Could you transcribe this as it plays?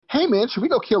hey, man, should we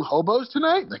go kill hobos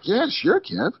tonight? Like, yeah, sure,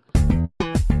 Kev.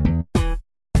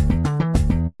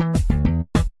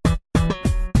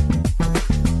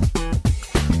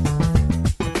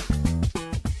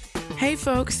 Hey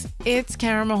folks, it's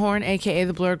Karen Mahorn, aka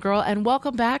The Blurred Girl, and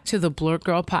welcome back to the Blurred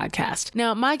Girl podcast.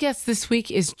 Now, my guest this week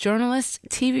is journalist,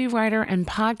 TV writer, and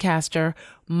podcaster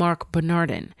Marc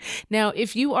Bernardin. Now,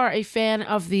 if you are a fan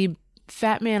of the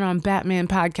Fat Man on Batman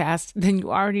podcast, then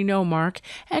you already know Marc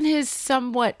and his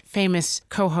somewhat famous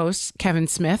co-host, Kevin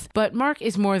Smith. But Marc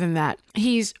is more than that.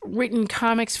 He's written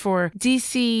comics for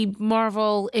DC,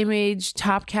 Marvel, Image,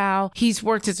 Top Cow. He's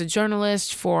worked as a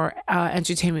journalist for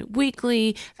Entertainment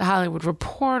Weekly, The Hollywood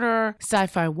Reporter,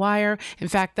 Sci-Fi Wire. In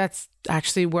fact, that's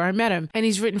actually where I met him. And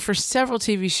he's written for several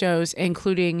TV shows,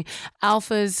 including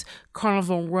Alphas,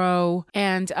 Carnival Row,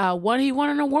 and one he won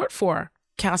an award for,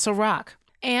 Castle Rock.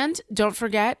 And don't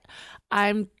forget,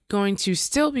 I'm going to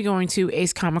still be going to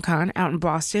Ace Comic-Con out in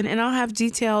Boston, and I'll have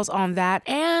details on that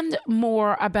and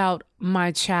more about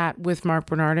my chat with Marc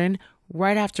Bernardin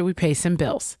right after we pay some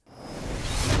bills.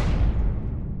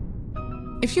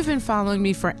 If you've been following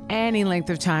me for any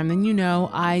length of time, then you know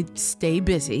I stay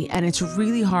busy and it's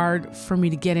really hard for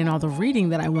me to get in all the reading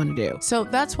that I want to do. So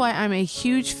that's why I'm a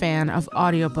huge fan of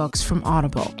audiobooks from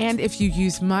Audible. And if you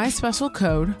use my special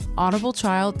code,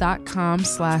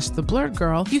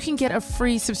 audibletrial.com/theblurredgirl, you can get a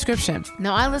free subscription.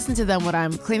 Now, I listen to them when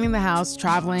I'm cleaning the house,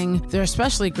 traveling. They're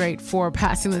especially great for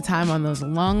passing the time on those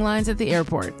long lines at the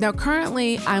airport. Now,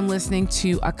 currently, I'm listening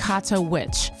to Akata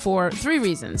Witch for 3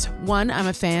 reasons. 1, I'm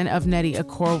a fan of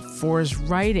Nnedi Okorafor's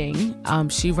writing.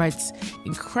 She writes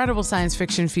incredible science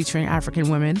fiction featuring African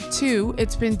women. 2,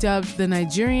 it's been dubbed the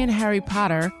Nigerian Harry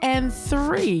Potter. And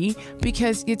 3,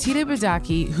 because Yetide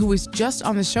Badaki, who was just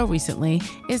on the show recently,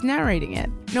 is narrating it.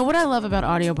 Now, what I love about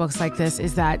audiobooks like this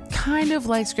is that, kind of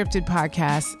like scripted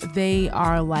podcasts, they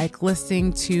are like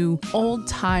listening to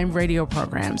old-time radio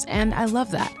programs, and I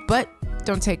love that. But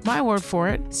don't take my word for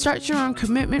it. Start your own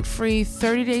commitment-free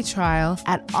 30-day trial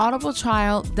at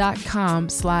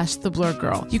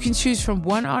audibletrial.com/theblurredgirl. You can choose from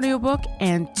 1 audiobook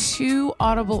and 2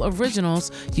 Audible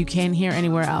originals you can't hear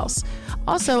anywhere else.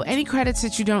 Also, any credits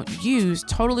that you don't use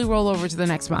totally roll over to the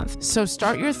next month. So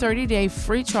start your 30-day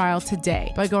free trial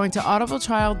today by going to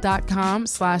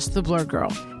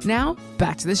audibletrial.com/theblurredgirl. Now,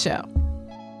 back to the show.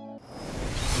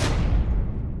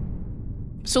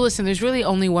 So listen, there's really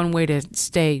only one way to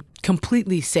stay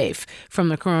completely safe from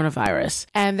the coronavirus,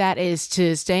 and that is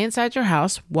to stay inside your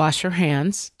house, wash your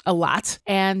hands a lot,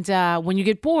 and when you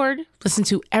get bored, listen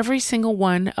to every single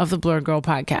one of the Blurred Girl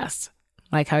podcasts.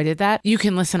 Like how I did that? You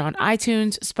can listen on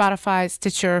iTunes, Spotify,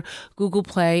 Stitcher, Google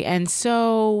Play, and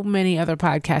so many other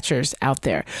podcatchers out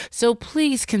there. So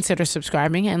please consider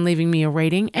subscribing and leaving me a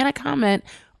rating and a comment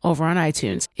over on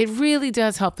iTunes. It really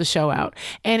does help the show out.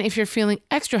 And if you're feeling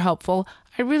extra helpful,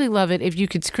 I'd really love it if you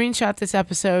could screenshot this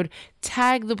episode,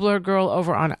 tag the Blurred Girl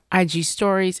over on IG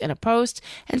stories in a post,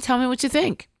 and tell me what you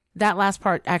think. That last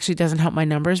part actually doesn't help my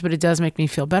numbers, but it does make me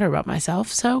feel better about myself.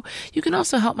 So you can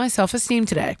also help my self-esteem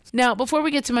today. Now, before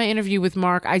we get to my interview with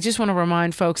Marc, I just want to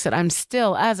remind folks that I'm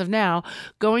still, as of now,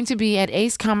 going to be at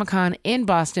Ace Comic-Con in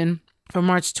Boston from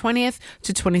March 20th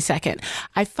to 22nd.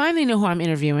 I finally know who I'm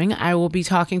interviewing. I will be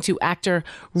talking to actor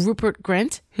Rupert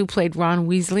Grint, who played Ron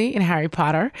Weasley in Harry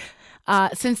Potter.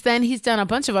 Since then, he's done a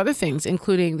bunch of other things,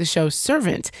 including the show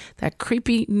Servant, that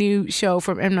creepy new show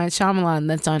from M. Night Shyamalan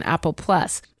that's on Apple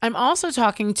Plus. I'm also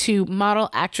talking to model,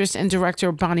 actress, and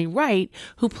director Bonnie Wright,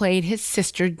 who played his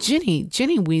sister Ginny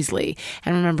Weasley.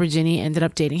 And remember, Ginny ended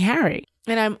up dating Harry.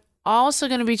 And I'm also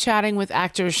going to be chatting with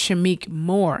actor Shameik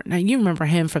Moore. Now, you remember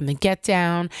him from The Get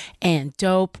Down and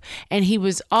Dope, and he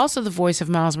was also the voice of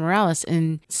Miles Morales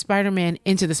in Spider-Man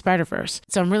Into the Spider-Verse.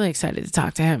 So I'm really excited to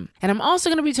talk to him. And I'm also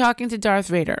going to be talking to Darth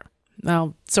Vader.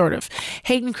 Well, sort of.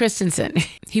 Hayden Christensen.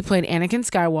 He played Anakin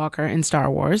Skywalker in Star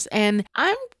Wars, and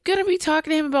I'm going to be talking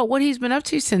to him about what he's been up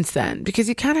to since then, because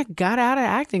he kind of got out of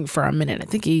acting for a minute. I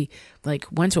think he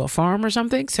went to a farm or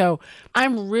something. So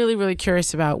I'm really, really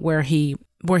curious about where he'd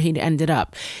ended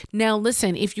up. Now,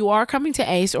 listen, if you are coming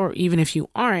to Ace, or even if you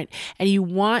aren't, and you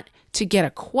want to get a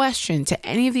question to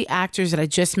any of the actors that I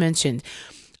just mentioned,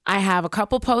 I have a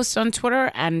couple posts on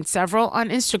Twitter and several on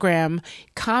Instagram.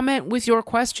 Comment with your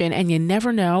question, and you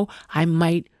never know, I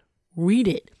might read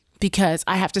it, because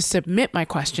I have to submit my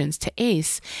questions to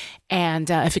Ace. And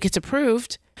if it gets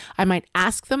approved, I might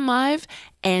ask them live,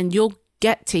 and you'll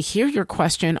get to hear your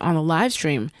question on the live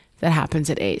stream that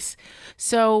happens at Ace.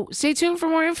 So stay tuned for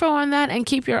more info on that, and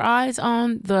keep your eyes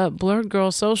on the Blurred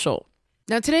Girl social.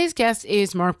 Now, today's guest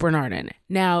is Marc Bernardin.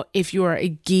 Now, if you are a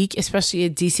geek, especially a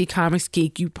DC Comics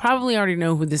geek, you probably already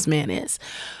know who this man is.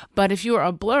 But if you are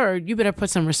a blurred, you better put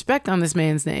some respect on this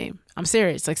man's name. I'm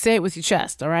serious. Like, say it with your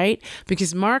chest, all right?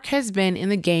 Because Marc has been in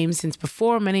the game since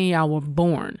before many of y'all were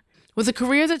born. With a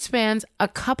career that spans a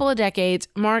couple of decades,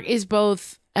 Marc is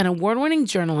both an award-winning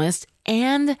journalist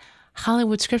and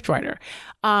Hollywood scriptwriter.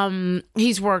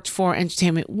 He's worked for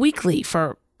Entertainment Weekly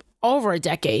for over a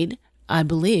decade, I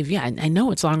believe. Yeah, I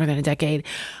know it's longer than a decade.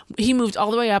 He moved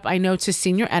all the way up, I know, to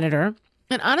senior editor.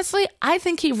 And honestly, I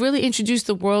think he really introduced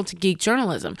the world to geek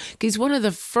journalism. He's one of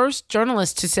the first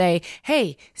journalists to say,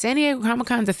 hey, San Diego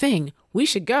Comic-Con's a thing. We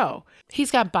should go. He's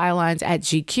got bylines at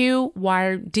GQ,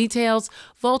 Wired, Details,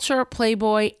 Vulture,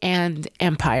 Playboy, and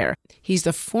Empire. He's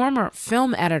the former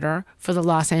film editor for the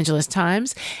Los Angeles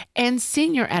Times and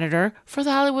senior editor for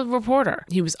the Hollywood Reporter.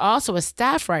 He was also a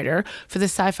staff writer for the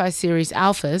sci-fi series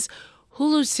Alphas,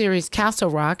 Hulu's series Castle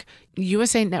Rock,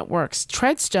 USA Network's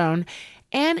Treadstone,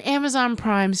 and Amazon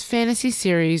Prime's fantasy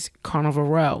series Carnival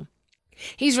Row.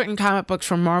 He's written comic books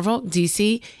for Marvel,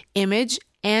 DC, Image,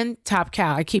 and Top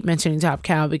Cow. I keep mentioning Top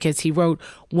Cow because he wrote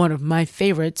one of my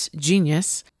favorites,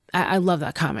 Genius. I love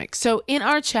that comic. So in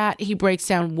our chat, he breaks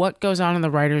down what goes on in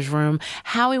the writer's room,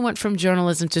 how he went from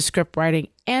journalism to script writing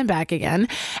and back again,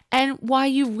 and why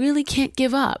you really can't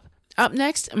give up. Up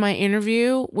next, my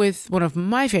interview with one of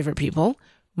my favorite people,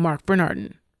 Marc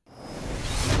Bernardin.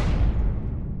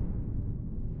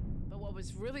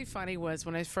 Really funny was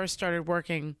when I first started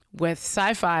working with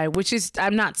sci-fi, which is,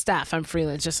 I'm not staff, I'm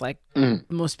freelance, just like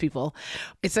most people.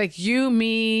 It's like you,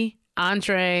 me,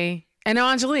 Andre, and now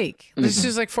Angelique. There's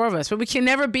just like four of us, but we can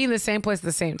never be in the same place at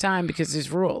the same time because there's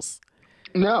rules.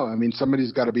 No, I mean,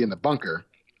 somebody's got to be in the bunker,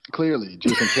 clearly,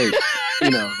 just in case,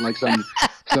 like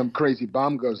some crazy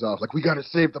bomb goes off. Like, we got to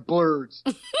save the blurs.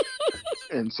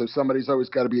 And so somebody's always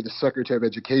got to be the Secretary of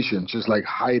Education, just like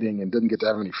hiding and doesn't get to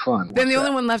have any fun. Then the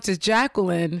only one left is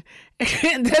Jacqueline.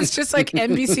 That's just like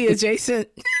NBC adjacent.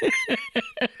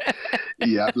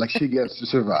 Yeah, like she gets to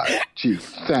survive. Gee,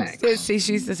 thanks. See,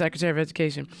 she's the Secretary of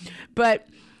Education. But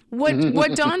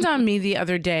what dawned on me the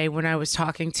other day when I was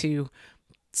talking to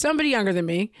somebody younger than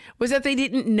me was that they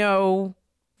didn't know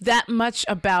that much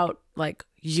about like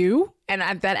you. And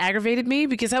that aggravated me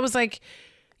because I was like,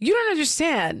 you don't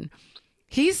understand.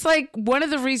 He's like one of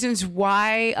the reasons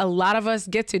why a lot of us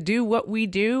get to do what we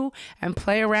do and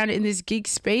play around in this geek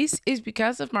space is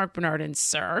because of Marc Bernardin,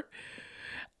 sir.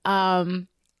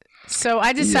 So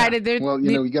I decided that. Well,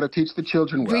 you got to teach the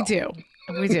children well.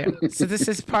 We do. So this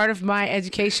is part of my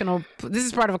educational. This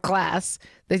is part of a class.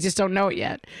 They just don't know it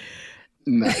yet.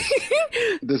 Nice.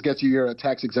 This gets you your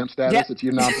tax exempt status. Yep. It's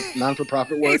your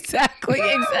non-for-profit work.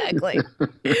 Exactly.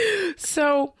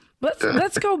 So.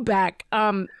 Let's go back.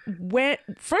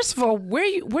 First of all,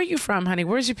 where you from, honey?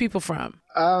 Where's your people from?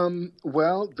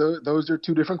 Well, those are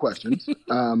two different questions.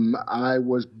 I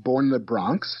was born in the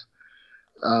Bronx.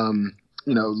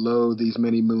 These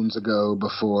many moons ago,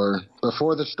 before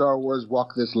the Star Wars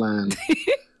walked this land,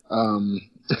 and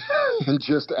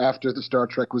just after the Star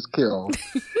Trek was killed.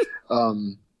 I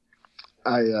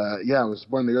was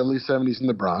born in the early 70s in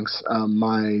the Bronx.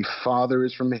 My father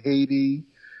is from Haiti.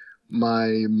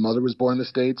 My mother was born in the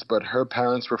States, but her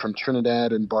parents were from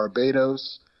Trinidad and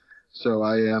Barbados. So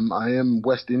I am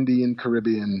West Indian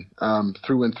Caribbean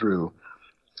through and through.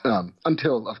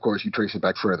 Until, of course, you trace it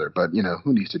back further. But,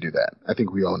 who needs to do that? I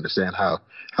think we all understand how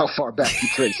far back you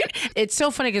trace it. It's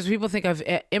so funny because people think of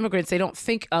immigrants. They don't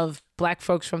think of black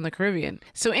folks from the Caribbean.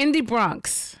 So Indy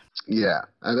Bronx. Yeah.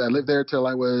 I lived there till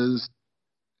I was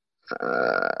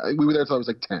we were there till I was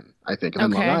like 10, I think.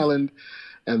 And then Long Island.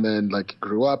 And then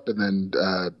grew up and then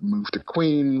moved to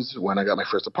Queens when I got my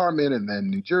first apartment, and then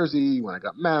New Jersey when I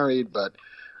got married. But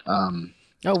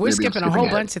we're skipping a whole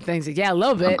bunch of things. Yeah, a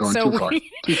little bit. I'm going too far,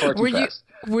 too fast.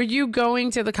 Were you going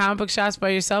to the comic book shops by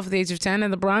yourself at the age of 10 in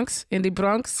the Bronx, in the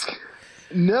Bronx?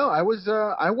 No, I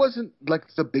wasn't like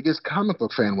the biggest comic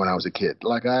book fan when I was a kid.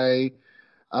 I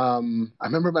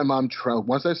remember my mom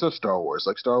once I saw Star Wars.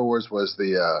 Star Wars was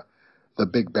the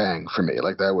big bang for me.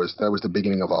 That was the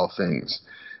beginning of all things.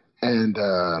 And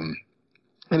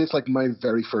it's like my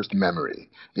very first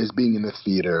memory is being in the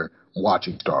theater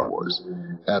watching Star Wars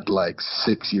at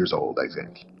 6 years old, I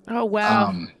think. Oh,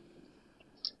 wow.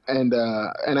 And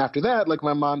after that,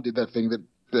 my mom did that thing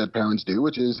that parents do,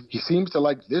 which is, he seems to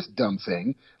like this dumb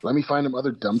thing. Let me find him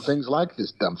other dumb things like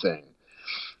this dumb thing.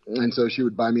 And so she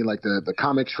would buy me the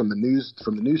comics from the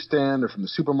newsstand or from the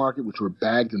supermarket, which were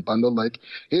bagged and bundled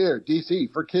here,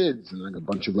 DC for kids, and a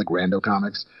bunch of rando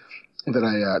comics that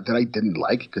I didn't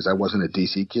like because I wasn't a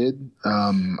DC kid.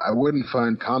 I wouldn't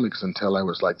find comics until I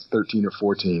was 13 or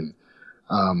 14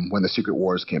 when the Secret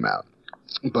Wars came out.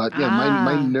 But yeah,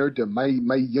 my nerddom,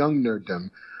 my young nerddom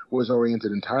was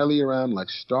oriented entirely around like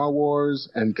Star Wars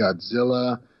and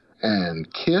Godzilla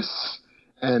and Kiss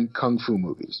and Kung Fu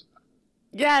movies.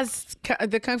 Yes,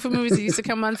 the Kung Fu movies that used to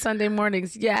come on Sunday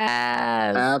mornings.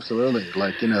 Yes. Absolutely.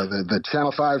 Like, the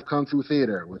Channel 5 Kung Fu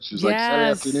Theater, which is like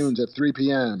Saturday afternoons at 3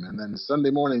 p.m. and then Sunday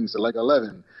mornings at like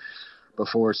 11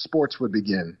 before sports would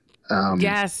begin.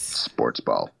 Yes. Sports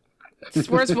ball.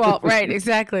 Sports ball, right,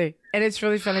 exactly. And it's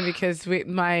really funny because me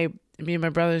and my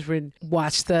brothers would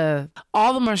watch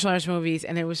all the martial arts movies,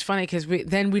 and it was funny because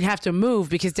then we'd have to move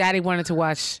because Daddy wanted to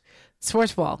watch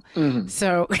sports ball. Mm-hmm.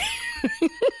 So...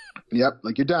 Yep,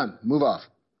 like you're done. Move off.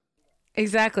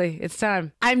 Exactly. It's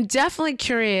time. I'm definitely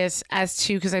curious as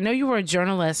to, because I know you were a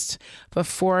journalist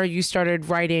before you started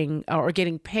writing or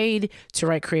getting paid to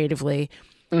write creatively.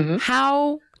 Mm-hmm.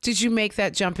 How did you make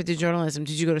that jump into journalism?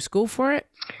 Did you go to school for it?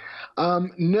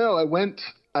 No, I went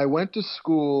to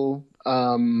school.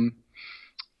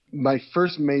 My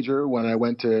first major when I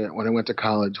went to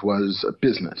college was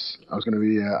business. I was going to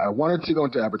be. I wanted to go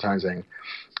into advertising,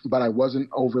 but I wasn't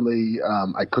overly.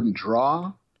 I couldn't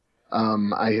draw.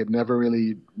 I had never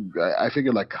really. I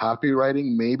figured like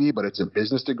copywriting maybe, but it's a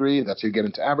business degree. That's how you get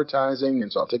into advertising, and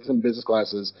so I'll take some business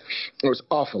classes. I was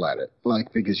awful at it,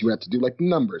 like because you had to do like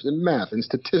numbers and math and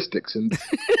statistics and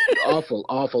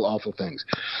awful things.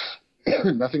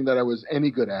 Nothing that I was any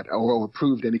good at or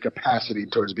proved any capacity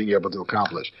towards being able to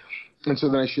accomplish. And so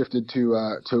then I shifted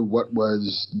to what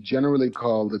was generally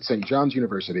called at St. John's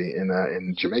University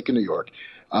in Jamaica, New York,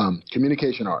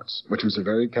 communication arts, which was a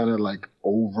very kind of like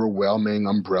overwhelming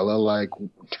umbrella-like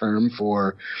term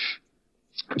for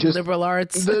just liberal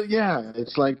arts.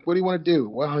 It's like, what do you want to do?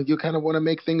 Well, you kind of want to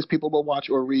make things people will watch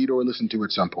or read or listen to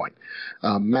at some point.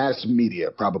 Mass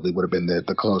media probably would have been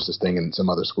the closest thing in some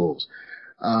other schools.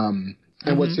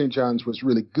 And what St. John's was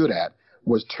really good at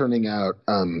was turning out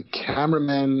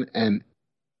cameramen and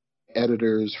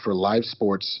editors for live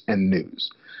sports and news.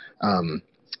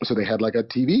 So they had like a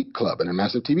TV club and a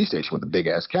massive TV station with the big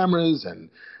ass cameras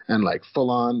and like full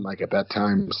on, like at that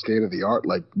time, state of the art,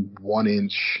 like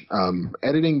 1-inch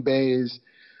editing bays.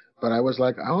 But I was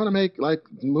like, I want to make like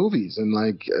movies and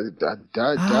like, the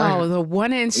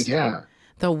 1-inch. Yeah.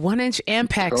 The 1-inch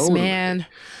Ampex, totally. Man.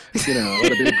 A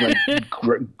big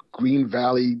like Green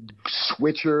Valley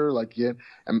switcher, like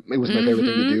and it was my favorite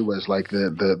thing to do was like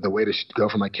the way to go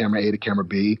from like camera A to camera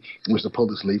B was to pull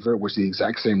this lever, which is the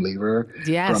exact same lever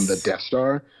from the Death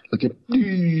Star. Like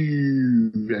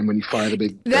and when you fire the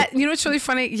big what's really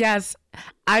funny? Yes,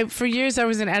 for years I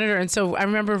was an editor, and so I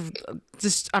remember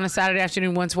just on a Saturday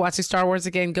afternoon once watching Star Wars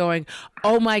again, going,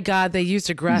 "Oh my God, they used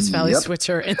a Grass Valley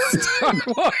switcher in Star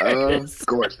Wars." Of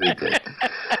course they did,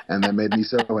 and that made me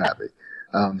so happy.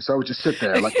 So I would just sit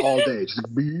there like all day, just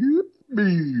beep,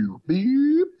 beep,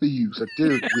 beep, beep. It's like,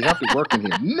 dude, we have to work in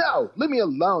here. No, leave me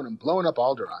alone. I'm blowing up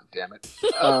Alderaan, damn it.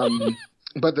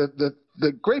 But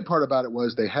the great part about it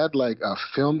was they had like a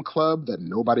film club that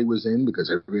nobody was in because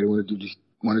everybody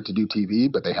wanted to do TV,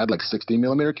 but they had like 16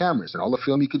 millimeter cameras and all the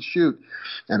film you could shoot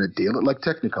and a deal at like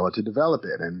Technicolor to develop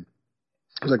it. And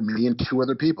it was like me and 2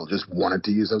 other people just wanted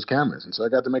to use those cameras. And so I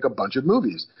got to make a bunch of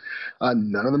movies.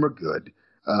 None of them are good.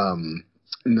 I'm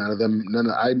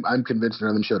convinced none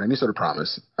of them showed any sort of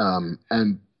promise.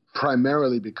 And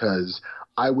primarily because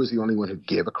I was the only one who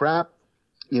gave a crap.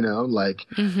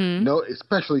 No,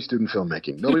 especially student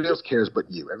filmmaking. Nobody else cares but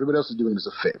you. Everybody else is doing this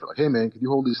a favor. Like, hey man, can you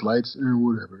hold these lights?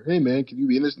 Whatever. Hey man, can you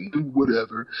be in this?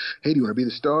 Whatever. Hey, do you want to be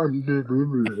the star?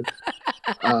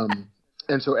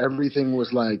 And so everything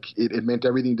was like, it meant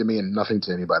everything to me and nothing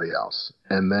to anybody else.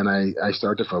 And then I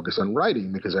started to focus on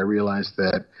writing because I realized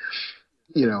that,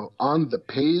 on the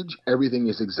page, everything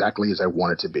is exactly as I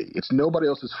want it to be. It's nobody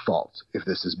else's fault if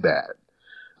this is bad.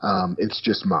 It's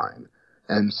just mine.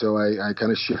 And so I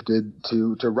kind of shifted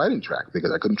to writing track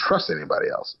because I couldn't trust anybody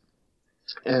else.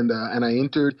 And I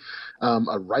entered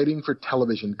a writing for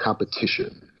television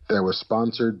competition that was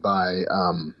sponsored by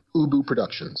Ubu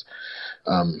Productions.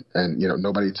 And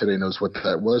nobody today knows what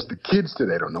that was. The kids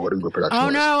today don't know what Ubu Productions was. Oh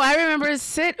no, I remember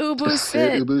Sit Ubu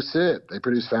Sit. Sit Ubu Sit. They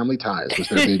produced Family Ties. Was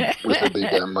their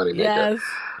big money maker. Yes.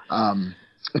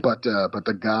 But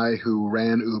the guy who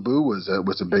ran Ubu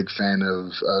was a big fan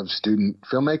of student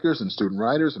filmmakers and student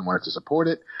writers and wanted to support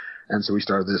it. And so we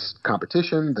started this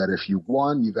competition that if you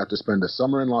won, you got to spend a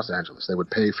summer in Los Angeles. They would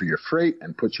pay for your freight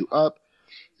and put you up,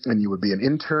 and you would be an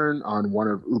intern on one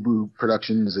of Ubu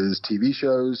Productions' TV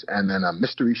shows and then a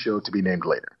mystery show to be named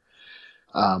later.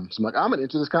 So I'm like, I'm going to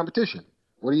enter this competition.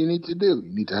 What do you need to do?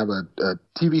 You need to have a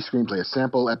TV screenplay, a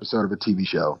sample episode of a TV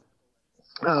show.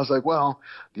 And I was like, well,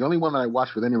 the only one that I watch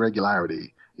with any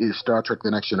regularity is Star Trek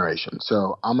The Next Generation.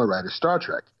 So I'm going to write a Star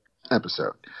Trek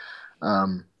episode,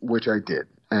 which I did.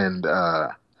 And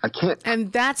I can't.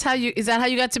 And that's how you, is that how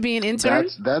you got to be an intern?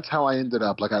 That's how I ended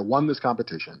up. Like, I won this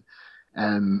competition,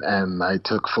 and I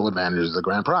took full advantage of the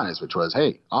grand prize, which was,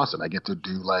 hey, awesome. I get to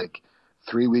do like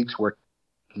 3 weeks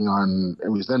working on, it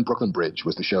was then Brooklyn Bridge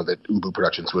was the show that Ubu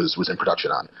Productions was in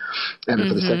production on. And then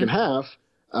for the second half,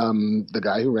 the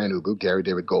guy who ran Ubu, Gary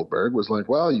David Goldberg, was like,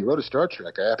 well, you wrote a Star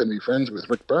Trek. I happen to be friends with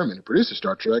Rick Berman, who produces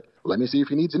Star Trek. Let me see if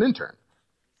he needs an intern.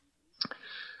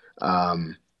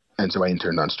 And so I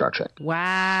interned on Star Trek.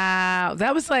 Wow.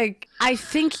 That was like, I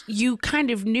think you kind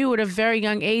of knew at a very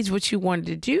young age what you wanted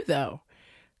to do, though.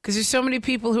 Because there's so many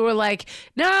people who are like,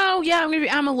 no, yeah,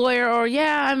 I'm a lawyer, or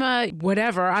yeah, I'm a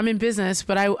whatever. I'm in business,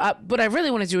 but what I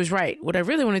really want to do is write. What I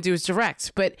really want to do is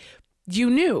direct. But you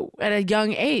knew at a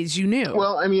young age, you knew.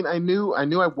 Well, I mean, I knew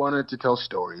I wanted to tell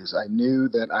stories. I knew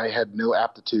that I had no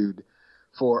aptitude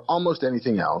for almost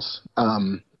anything else.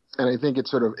 And I think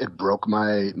it broke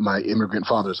my immigrant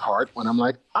father's heart when I'm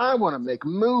like, I want to make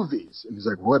movies. And he's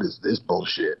like, what is this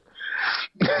bullshit?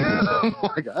 I'm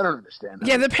like, I don't understand that.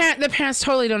 Yeah, the parents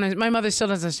totally don't understand. My mother still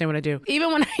doesn't understand what I do.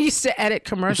 Even when I used to edit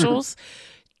commercials,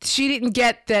 she didn't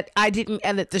get that I didn't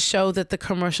edit the show that the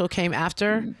commercial came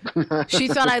after. She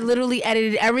thought I literally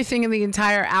edited everything in the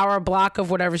entire hour block of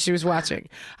whatever she was watching.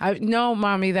 No,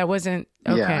 Mommy, that wasn't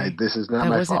okay. Yeah, this is not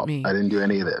my fault. Me. I didn't do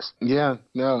any of this. Yeah,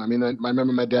 no, I mean, I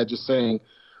remember my dad just saying,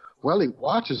 well, he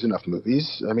watches enough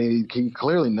movies. I mean, he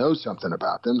clearly knows something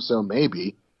about them, so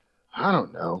maybe. I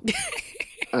don't know.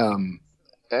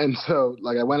 And so,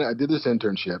 like, I did this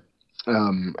internship.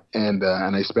 And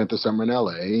I spent the summer in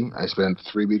LA. I spent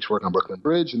 3 weeks working on Brooklyn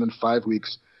Bridge, and then 5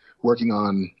 weeks working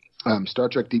on Star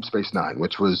Trek Deep Space Nine,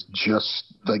 which was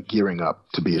just like gearing up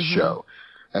to be a show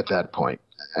at that point.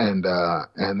 And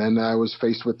then I was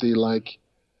faced with the like,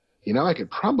 I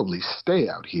could probably stay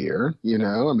out here.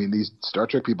 I mean, these Star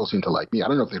Trek people seem to like me. I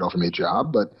don't know if they'd offer me a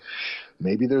job, but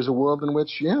maybe there's a world in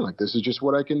which, like, this is just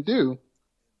what I can do.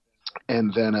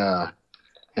 And then I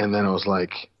was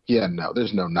like, yeah, no,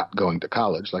 there's no not going to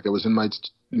college. Like, I was in my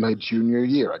junior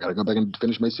year. I got to go back and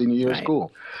finish my senior year of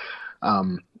school,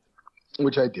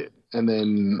 which I did. And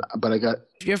then, but I got...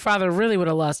 Your father really would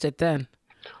have lost it then.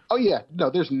 Oh, yeah.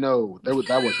 No, that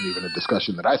wasn't even a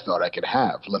discussion that I thought I could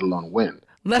have, let alone win.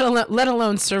 Let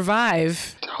alone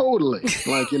survive. Totally.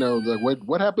 Like,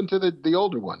 what happened to the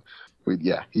older one?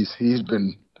 He's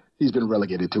been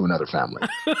relegated to another family.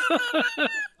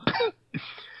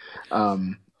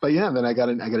 But yeah, then I got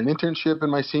an internship in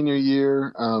my senior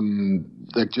year,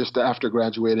 like just after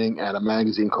graduating, at a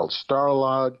magazine called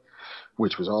Starlog,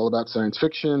 which was all about science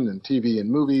fiction and TV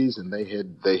and movies. And they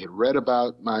had read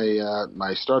about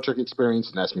my Star Trek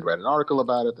experience and asked me to write an article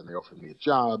about it. Then they offered me a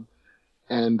job,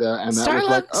 and that was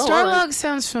like, Starlog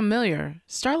sounds familiar.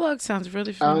 Starlog sounds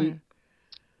really familiar.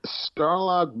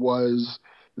 Starlog was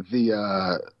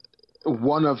the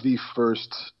one of the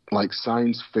first like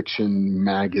science fiction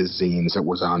magazines that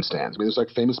was on stands. I mean, there's like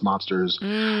Famous Monsters,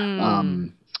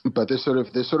 but this sort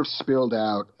of spilled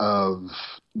out of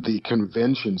the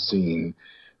convention scene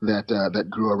that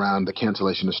grew around the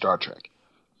cancellation of Star Trek.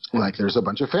 Like, there's a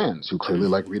bunch of fans who clearly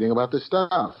like reading about this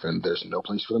stuff, and there's no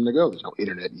place for them to go. There's no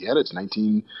internet yet. It's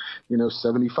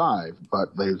 1975,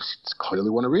 but they clearly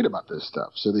want to read about this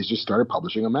stuff. So they just started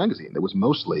publishing a magazine that was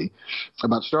mostly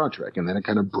about Star Trek, and then it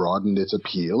kind of broadened its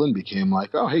appeal and became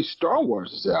like, oh, hey, Star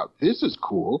Wars is out. This is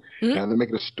cool. And they're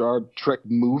making a Star Trek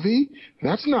movie.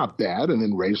 That's not bad. And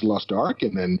then Raiders of the Lost Ark,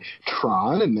 and then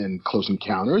Tron, and then Close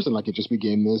Encounters, and like it just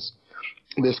became this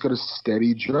kind of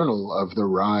steady journal of the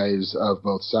rise of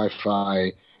both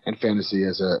sci-fi and fantasy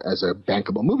as a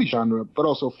bankable movie genre, but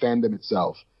also fandom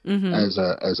itself as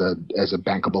a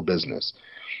bankable business.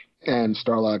 And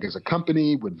Starlog as a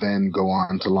company would then go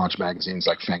on to launch magazines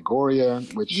like Fangoria,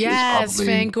 which is probably...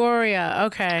 Fangoria.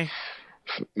 Okay.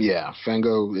 Yeah,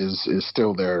 Fango is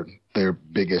still their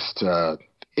biggest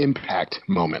impact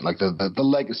moment. Like the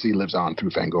legacy lives on through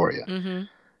Fangoria.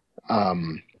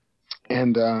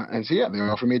 And so, yeah, they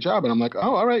offered me a job, and I'm like,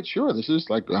 oh, all right, sure. This is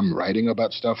like, I'm writing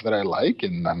about stuff that I like,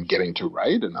 and I'm getting to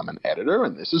write, and I'm an editor,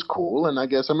 and this is cool, and I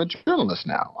guess I'm a journalist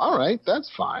now. All right, that's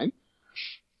fine.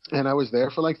 And I was there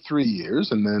for like 3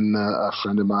 years, and then a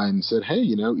friend of mine said, hey,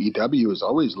 EW is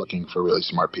always looking for really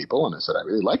smart people. And I said, I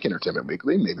really like Entertainment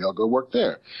Weekly. Maybe I'll go work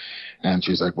there. And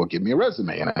she's like, well, give me a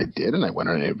resume. And I did, and I went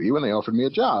on an interview, and they offered me a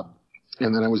job.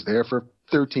 And then I was there for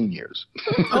 13 years.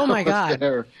 Oh, my God.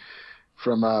 There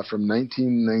from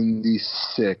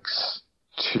 1996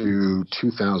 to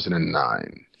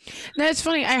 2009. Now, it's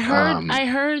funny. I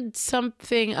heard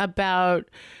something about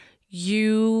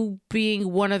you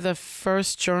being one of the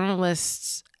first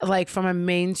journalists like from a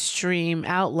mainstream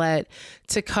outlet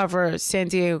to cover San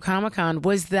Diego Comic-Con.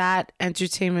 Was that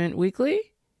Entertainment Weekly?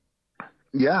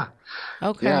 Yeah.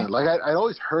 Okay. Yeah, like I'd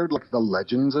always heard like the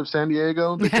legends of San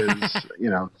Diego because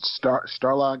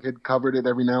Starlog had covered it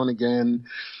every now and again.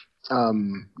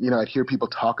 I'd hear people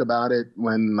talk about it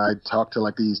when I talked to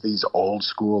like these old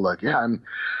school like, I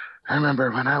remember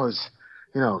when I was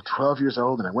 12 years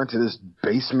old and I went to this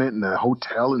basement in a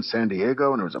hotel in San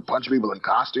Diego and there was a bunch of people in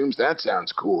costumes. That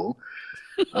sounds cool.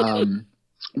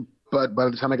 But by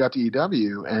the time I got to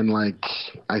EW and like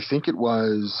I think it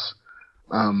was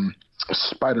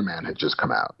Spider-Man had just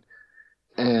come out,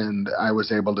 and I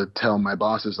was able to tell my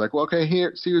bosses like, well, okay,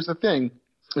 here's the thing.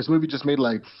 This movie just made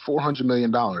like $400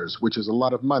 million, which is a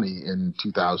lot of money in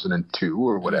 2002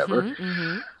 or whatever.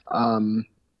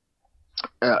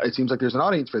 It seems like there's an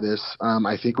audience for this.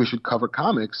 I think we should cover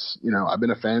comics. I've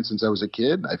been a fan since I was a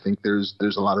kid. I think there's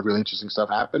a lot of really interesting stuff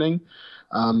happening.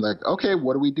 Like, okay,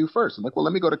 what do we do first? I'm like, well,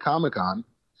 let me go to Comic-Con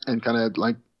and kind of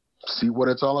like see what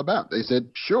it's all about. They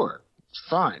said, sure.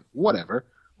 Fine, whatever.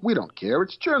 We don't care.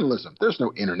 It's journalism. There's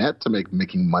no internet to make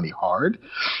making money hard.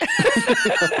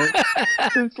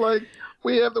 It's like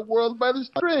we have the world by the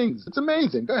strings. It's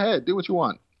amazing. Go ahead, do what you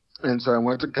want. And so I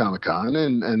went to Comic-Con,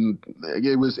 and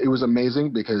it was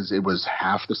amazing because it was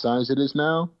half the size it is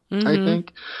now. I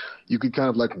think you could kind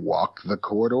of like walk the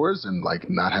corridors and like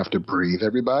not have to breathe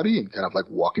everybody, and kind of like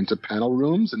walk into panel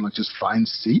rooms and like just find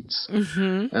seats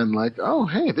and like, oh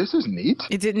hey, this is neat.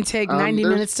 It didn't take 90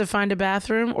 minutes to find a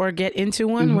bathroom or get into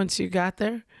one once you got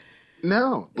there.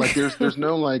 No, like there's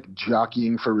no like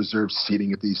jockeying for reserved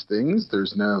seating at these things.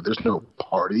 There's no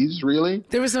parties really.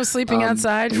 There was no sleeping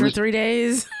outside for 3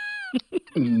 days.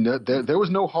 No, there was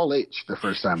no Hall H the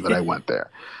first time that I went there.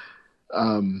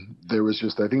 There was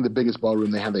just, I think the biggest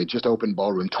ballroom they just opened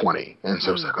ballroom 20. And so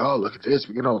it was like, oh, look at this.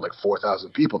 We can hold like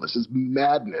 4,000 people. This is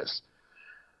madness.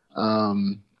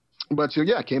 But so,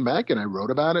 yeah, I came back and I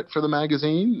wrote about it for the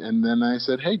magazine. And then I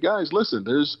said, hey, guys, listen,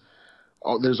 there's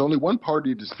only one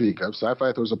party to speak of.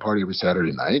 Sci-Fi throws a party every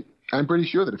Saturday night. I'm pretty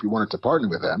sure that if we wanted to partner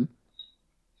with them,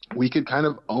 we could kind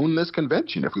of own this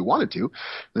convention if we wanted to. And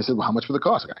they said, well, how much for the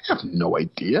cost? I have no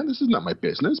idea. This is not my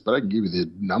business, but I can give you the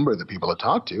number of the people to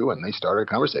talk to. And they started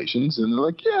conversations, and they're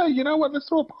like, yeah, you know what? Let's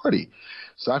throw a party.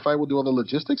 Sci-Fi will do all the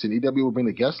logistics, and EW will bring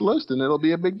the guest list, and it'll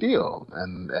be a big deal.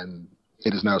 And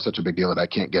it is now such a big deal that I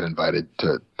can't get invited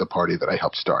to the party that I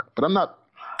helped start. But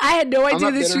I had no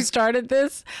idea that you started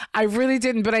this. I really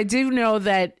didn't, but I do know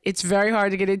that it's very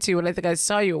hard to get into. And I think I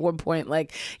saw you at one point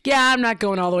like, yeah, I'm not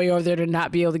going all the way over there to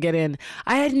not be able to get in.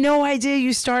 I had no idea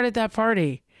you started that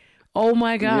party. Oh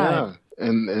my God. Yeah.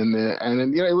 And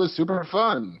it was super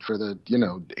fun for the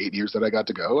 8 years that I got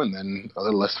to go, and then a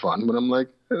little less fun when I'm like,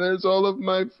 there's all of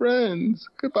my friends.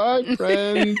 Goodbye,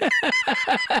 friends.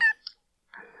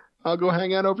 I'll go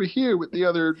hang out over here with the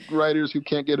other writers who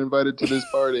can't get invited to this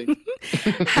party.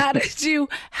 How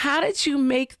did you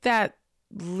make that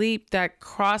leap, that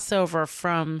crossover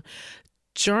from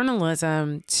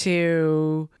journalism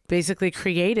to basically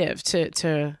creative,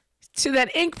 to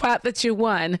that ink pot that you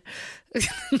won?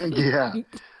 Yeah.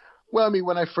 Well, I mean,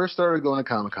 when I first started going to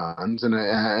Comic-Cons,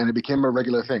 and it became a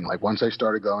regular thing, like once I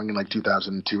started going in like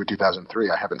 2002 or 2003,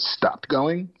 I haven't stopped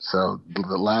going. So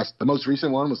the most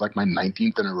recent one was like my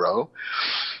 19th in a row.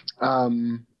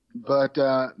 But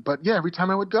yeah, every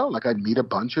time I would go, like I'd meet a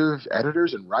bunch of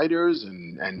editors and writers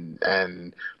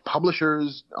and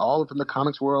publishers, all from the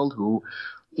comics world who,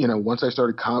 once I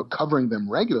started covering them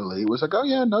regularly, it was like, oh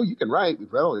yeah, no, you can write.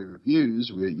 We've read all your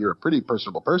reviews. You're a pretty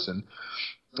personable person.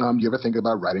 You ever think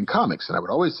about writing comics? And I would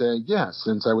always say, yes,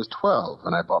 since I was 12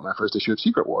 and I bought my first issue of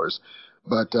Secret Wars.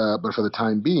 But for the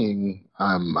time being,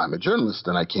 I'm a journalist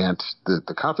and I can't,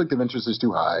 the conflict of interest is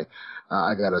too high.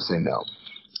 I got to say no.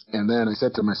 And then I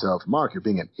said to myself, Mark, you're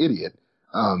being an idiot.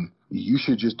 You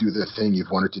should just do the thing you've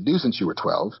wanted to do since you were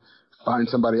 12. Find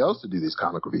somebody else to do these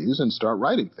comic reviews and start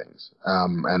writing things.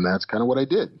 And that's kind of what I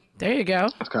did. There you go.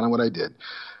 That's kind of what I did.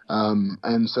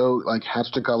 And so like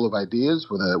hatched a couple of ideas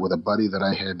with a buddy that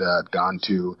I had gone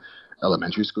to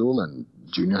elementary school and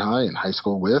junior high and high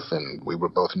school with, and we were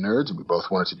both nerds and we both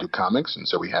wanted to do comics, and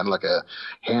so we had like a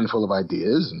handful of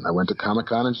ideas, and I went to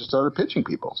Comic-Con and just started pitching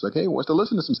people. It's like, hey, who wants to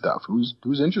listen to some stuff?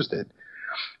 Who's interested?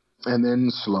 And then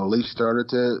slowly started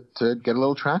to get a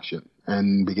little traction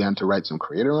and began to write some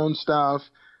creator-owned stuff.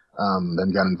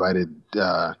 Then got invited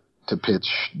to pitch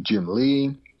Jim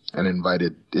Lee, and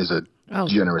invited is a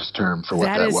generous term for what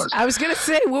that was. I was going to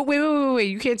say, wait.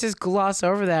 You can't just gloss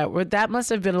over that. That must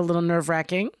have been a little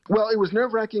nerve-wracking. Well, it was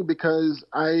nerve-wracking because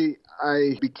I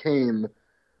became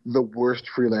the worst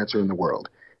freelancer in the world.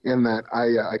 in that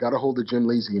I got a hold of Jim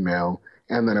Lee's email,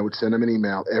 and then I would send him an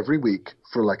email every week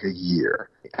for like a year.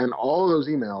 And all of those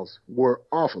emails were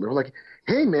awful. They were like,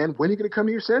 hey, man, when are you going to come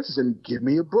to your senses and give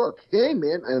me a book? Hey,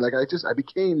 man. And like, I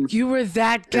became... You were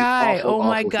that guy. Awful, oh,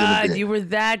 my God. You were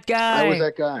that guy. I was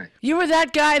that guy. You were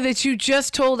that guy that you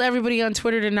just told everybody on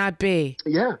Twitter to not be.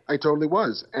 Yeah, I totally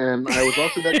was. And I was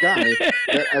also that guy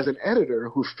that as an editor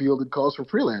who fielded calls from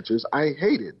freelancers, I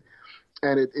hated.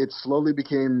 And it slowly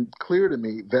became clear to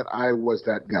me that I was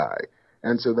that guy.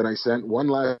 And so then I sent one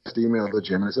last email to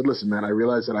Jim, and I said, listen, man, I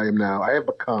realize that I have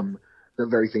become the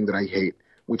very thing that I hate,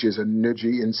 which is a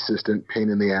nudgy, insistent,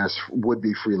 pain-in-the-ass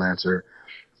would-be freelancer.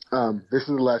 This is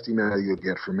the last email you'll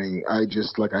get from me. I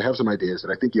have some ideas that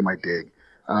I think you might dig.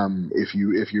 If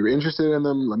you're interested in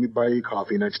them, let me buy you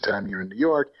coffee next time you're in New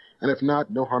York. And if not,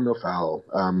 no harm, no foul.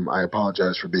 I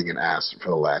apologize for being an ass for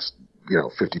the last,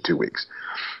 52 weeks.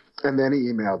 And then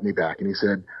he emailed me back, and he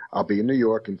said, I'll be in New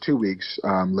York in 2 weeks.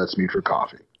 Let's meet for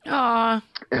coffee. Aww.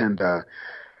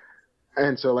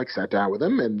 And so, sat down with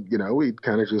him, and, we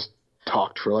kind of just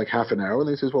talked for half an hour. And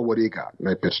he says, well, what do you got? And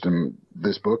I pitched him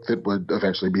this book that would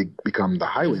eventually become The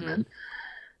Highwaymen.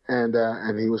 Mm-hmm.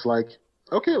 And he was like,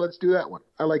 okay, let's do that one.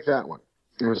 I like that one.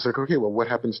 And I was like, okay, well, what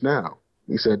happens now?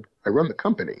 He said, I run the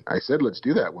company. I said, let's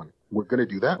do that one. We're going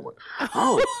to do that one.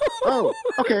 Oh,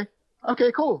 okay.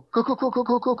 Okay, cool.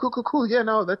 Cool. Yeah,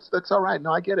 no, that's all right.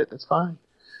 No, I get it. That's fine.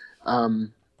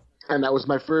 And that was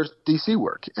my first DC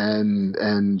work.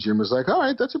 And Jim was like, all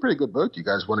right, that's a pretty good book. You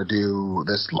guys want to do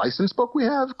this licensed book we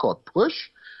have called Push,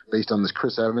 based on this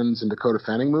Chris Evans and Dakota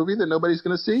Fanning movie that nobody's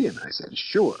going to see? And I said,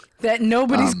 sure. That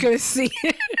nobody's going to see.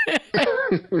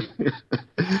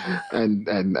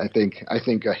 and I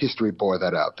think history bore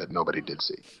that out, that nobody did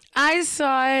see. I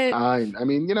saw it. I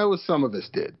mean, some of us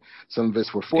did. Some of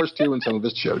us were forced to, and some of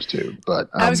us chose to. But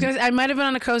I was going to say, I might have been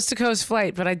on a coast-to-coast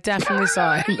flight, but I definitely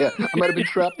saw it. Yeah, I might have been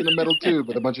trapped in a metal tube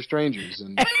with a bunch of strangers.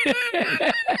 And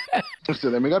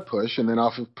so then we got Push, and then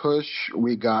off of Push,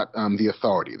 we got The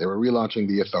Authority. They were relaunching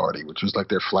The Authority, which was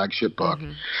their flagship book.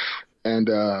 Mm-hmm.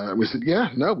 And we said, yeah,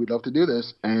 no, we'd love to do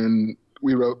this. And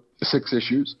we wrote 6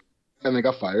 issues, and they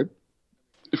got fired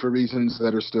for reasons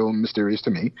that are still mysterious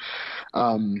to me.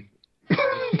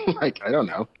 I don't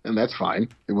know, and that's fine.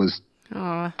 It was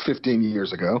 15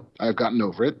 years ago. I've gotten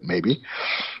over it, maybe.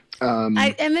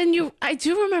 I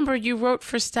do remember you wrote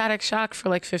for Static Shock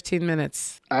for 15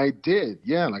 minutes. I did,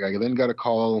 yeah. I then got a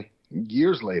call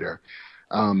years later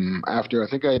after I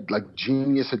think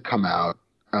Genius had come out,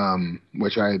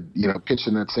 which I pitched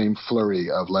in that same flurry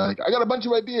of I got a bunch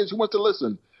of ideas. Who wants to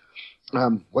listen?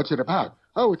 What's it about?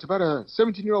 Oh, it's about a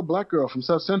 17-year-old black girl from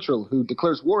South Central who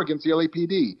declares war against the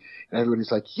LAPD. And everybody's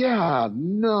like, yeah,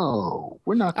 no,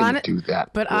 we're not going to do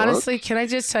that. But honestly, can I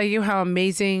just tell you how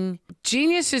amazing?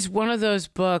 Genius is one of those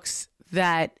books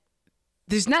that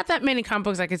there's not that many comic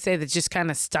books I could say that just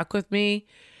kind of stuck with me.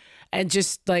 And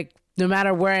just no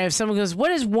matter where, if someone goes,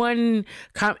 what is one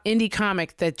indie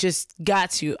comic that just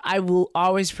got to you? I will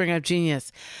always bring up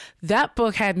Genius. That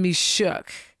book had me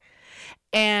shook.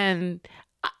 And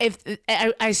if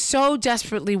I so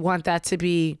desperately want that to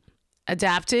be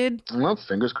adapted. Well,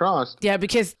 fingers crossed. Yeah,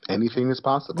 because anything is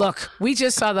possible. Look, we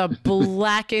just saw the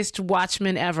blackest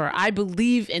Watchmen ever. I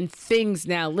believe in things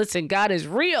now. Listen, God is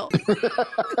real.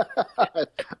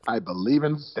 I believe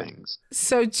in things.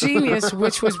 So Genius,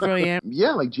 which was brilliant.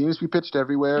 Yeah, Genius we pitched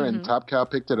everywhere, and Top Cow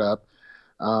picked it up.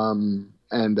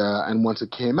 And once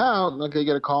it came out, I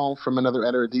get a call from another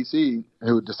editor at DC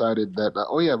who decided that,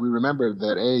 we remember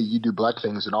that, you do black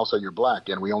things and also you're black,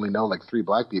 and we only know 3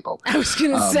 black people. I was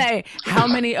going to say, how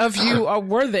many of you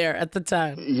were there at the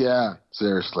time? Yeah,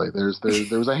 seriously. There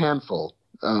was a handful.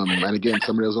 And again,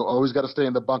 somebody else always got to stay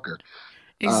in the bunker.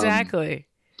 Exactly.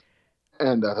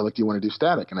 And they're like, do you want to do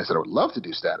Static? And I said, I would love to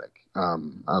do Static. I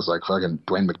was like, fucking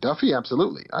Dwayne McDuffie?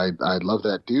 Absolutely. I love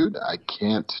that dude. I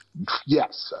can't.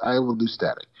 Yes, I will do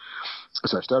Static.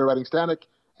 So I started writing Static,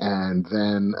 and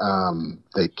then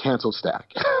they canceled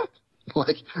Static.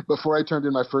 Before I turned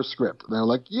in my first script. They were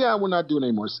like, yeah, we're not doing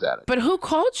any more Static. But who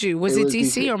called you? Was it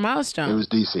DC or Milestone? It was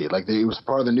DC. It was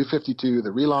part of the New 52, the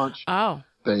relaunch. Oh.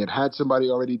 They had somebody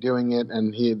already doing it,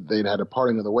 and they'd had a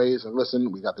parting of the ways. And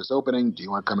listen, we got this opening. Do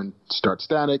you want to come and start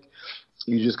Static?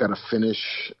 You just got to finish.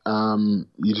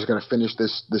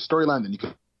 This storyline. Then you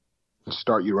can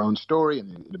start your own story,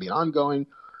 and it'll be ongoing.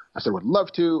 I said, would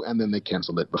love to, and then they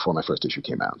canceled it before my first issue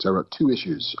came out. So I wrote 2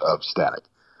 issues of Static.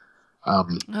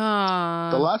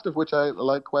 The last of which I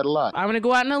like quite a lot. I'm going to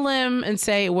go out on a limb and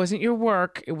say it wasn't your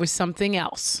work. It was something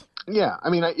else. Yeah, I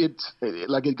mean,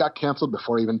 it got canceled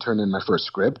before I even turned in my first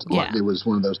script. Yeah. It was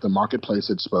one of those, the marketplace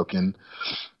had spoken,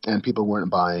 and people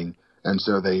weren't buying. And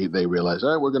so they realized,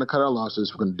 all right, we're going to cut our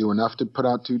losses. We're going to do enough to put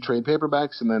out 2 trade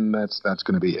paperbacks, and then that's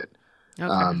going to be it.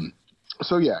 Okay.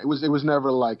 So yeah, it was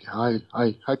never like I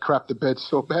crapped the bed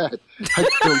so bad I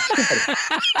killed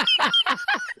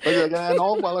Saturday. And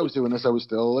all while I was doing this, I was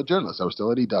still a journalist. I was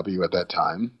still at EW at that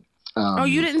time.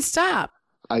 You didn't stop.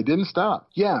 I didn't stop.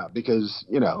 Yeah, because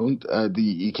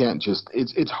you can't just.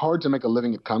 It's hard to make a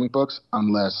living at comic books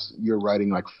unless you're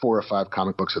writing like 4 or 5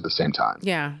 comic books at the same time.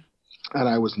 Yeah. And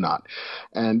I was not.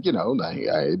 And,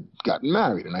 I had gotten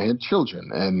married and I had children.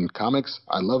 And comics,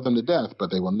 I love them to death, but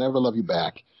they will never love you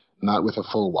back, not with a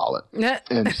full wallet.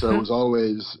 And so it was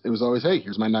always, hey,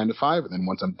 here's my 9 to 5. And then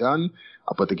once I'm done,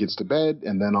 I'll put the kids to bed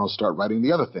and then I'll start writing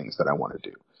the other things that I want to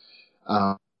do.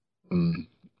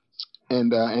 And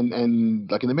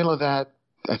like in the middle of that,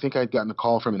 I think I'd gotten a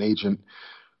call from an agent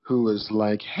who was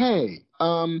like, hey,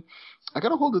 I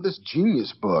got a hold of this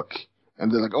Genius book. And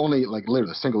they're like, only like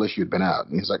literally a single issue had been out.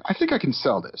 And he's like, I think I can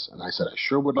sell this. And I said, I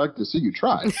sure would like to see you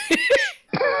try.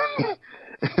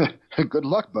 Good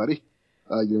luck, buddy.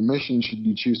 Your mission, should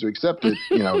you choose to accept it,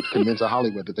 convince a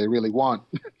Hollywood that they really want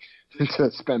to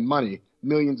spend money,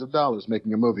 millions of dollars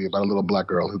making a movie about a little black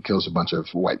girl who kills a bunch of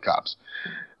white cops.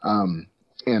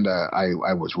 And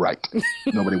I was right.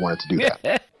 Nobody wanted to do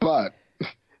that. But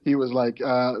he was like,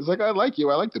 I like you.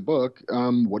 I like the book.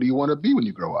 What do you want to be when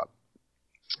you grow up?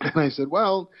 And I said,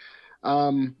 well,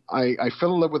 I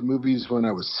fell in love with movies when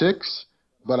I was 6,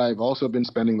 but I've also been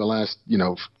spending the last,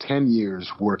 10 years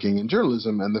working in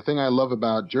journalism. And the thing I love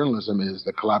about journalism is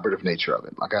the collaborative nature of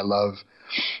it. Like I love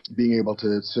being able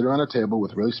to sit around a table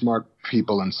with really smart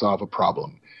people and solve a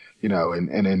problem.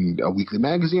 And in a weekly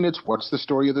magazine, it's what's the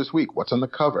story of this week? What's on the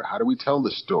cover? How do we tell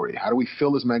this story? How do we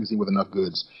fill this magazine with enough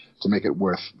goods to make it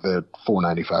worth the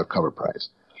 $4.95 cover price?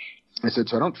 I said,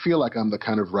 so I don't feel like I'm the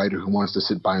kind of writer who wants to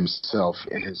sit by himself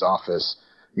in his office,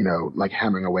 like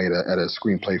hammering away at a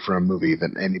screenplay for a movie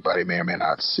that anybody may or may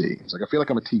not see. It's like, I feel like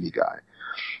I'm a TV guy.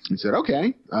 He said,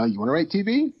 okay, you want to write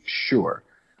TV? Sure.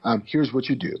 Here's what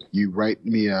you do. You write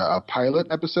me a pilot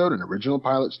episode, an original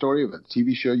pilot story of a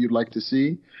TV show you'd like to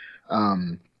see.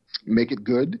 Make it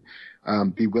good.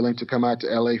 Be willing to come out to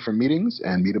LA for meetings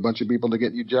and meet a bunch of people to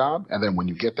get you a job. And then when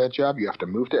you get that job, you have to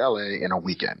move to LA in a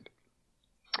weekend.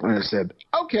 And I said,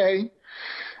 okay.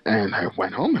 And I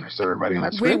went home and I started writing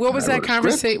that script. Wait, what was that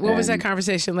conversation? What was that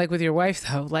conversation like with your wife,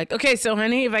 though? Like, okay, so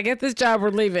honey, if I get this job, we're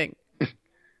leaving.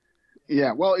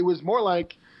 Yeah, well, it was more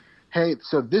like, hey,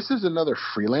 so this is another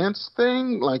freelance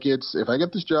thing. Like, if I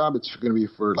get this job, it's going to be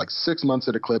for like 6 months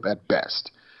at a clip at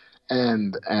best.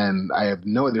 And I have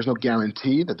there's no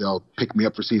guarantee that they'll pick me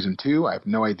up for season 2. I have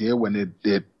no idea when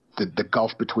the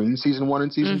gulf between season 1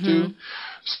 and season 2.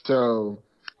 So.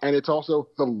 And it's also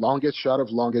the longest shot of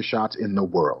longest shots in the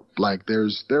world. Like there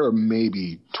are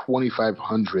maybe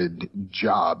 2,500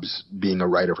 jobs being a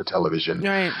writer for television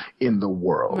in the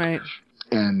world. Right.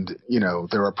 And,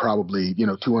 there are probably,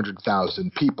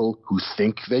 200,000 people who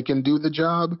think they can do the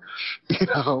job,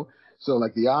 So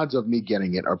like the odds of me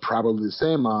getting it are probably the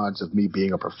same odds of me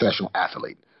being a professional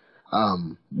athlete.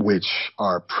 Which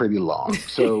are pretty long.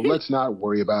 So let's not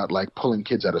worry about like pulling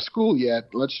kids out of school yet.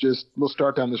 We'll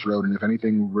start down this road, and if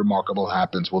anything remarkable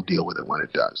happens, we'll deal with it when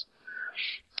it does.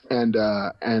 And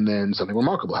then something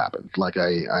remarkable happened. Like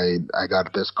I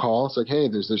got this call. It's like, hey,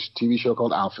 there's this TV show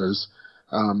called Alphas.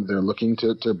 They're looking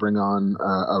to bring on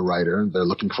a writer. They're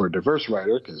looking for a diverse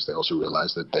writer because they also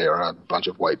realize that they are a bunch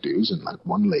of white dudes and like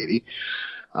one lady.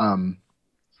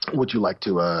 Would you like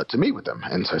to meet with them?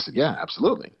 And so I said, yeah,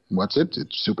 absolutely. What's it?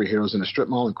 It's superheroes in a strip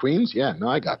mall in Queens? Yeah, no,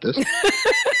 I got this.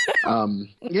 No.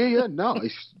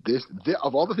 This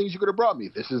of all the things you could have brought me,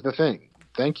 this is the thing.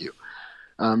 Thank you.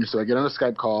 So I get on a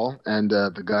Skype call, and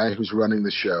the guy who's running the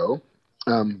show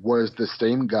was the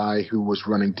same guy who was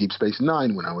running Deep Space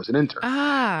Nine when I was an intern.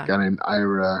 A guy named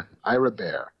Ira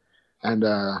Bear. And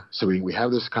so we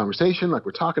have this conversation, like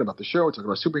we're talking about the show, we're talking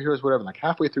about superheroes, whatever. And like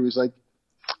halfway through, he's like,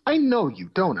 I know you,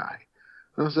 don't I?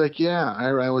 I was like, yeah,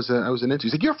 I was an intern.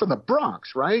 He's like, you're from the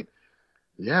Bronx, right?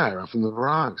 Yeah, I'm from the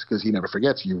Bronx, because he never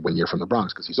forgets you when you're from the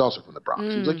Bronx, because he's also from the Bronx.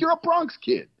 He's like, you're a Bronx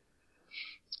kid.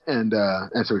 And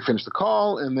so we finished the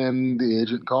call, and then the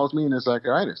agent calls me and is like,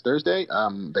 all right, it's Thursday.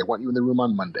 They want you in the room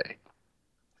on Monday.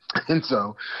 And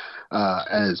so,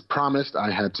 as promised,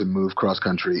 I had to move cross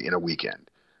country in a weekend,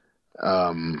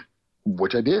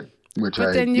 which I did.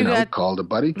 Called a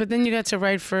buddy. But then you got to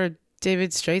write for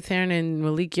David Strathairn and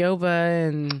Malik Yoba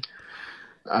and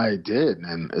I did,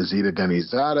 and Azita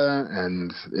Ganizada,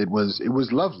 and it was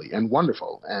lovely and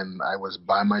wonderful, and I was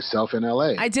by myself in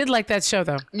LA. I did like that show,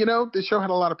 though. The show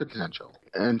had a lot of potential,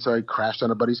 and so I crashed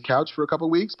on a buddy's couch for a couple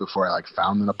of weeks before I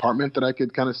found an apartment that I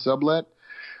could kind of sublet.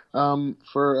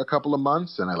 for a couple of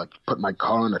months, and I like put my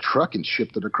car in a truck and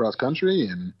shipped it across country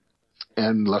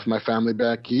and left my family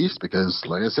back east because,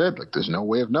 like I said, like there's no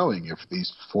way of knowing if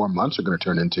these 4 months are going to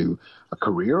turn into a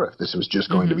career, if this was just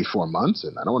going to be 4 months,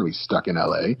 and I don't want to be stuck in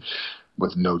LA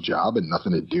with no job and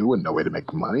nothing to do and no way to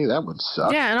make money. That would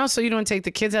suck. Yeah, and also you don't take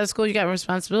the kids out of school. You got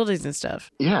responsibilities and stuff.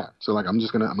 Yeah, so like I'm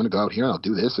gonna go out here and I'll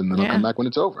do this, and then I'll come back when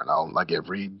it's over, and I'll like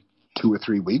every 2 or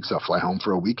 3 weeks I'll fly home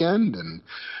for a weekend,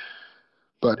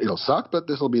 but it'll suck, but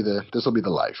this will be the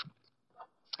life.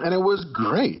 And it was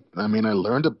great. I mean, I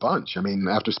learned a bunch. I mean,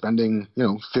 after spending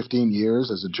 15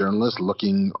 years as a journalist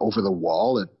looking over the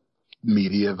wall at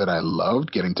media that I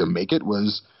loved, getting to make it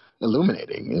was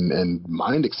illuminating and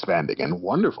mind expanding and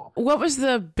wonderful. What was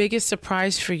the biggest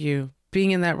surprise for you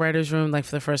being in that writer's room like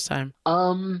for the first time?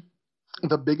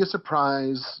 The biggest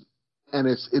surprise, and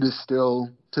it is still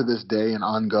to this day an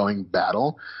ongoing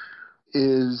battle,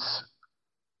 is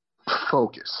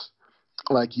focus.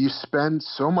 Like you spend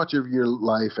so much of your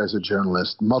life as a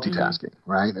journalist multitasking,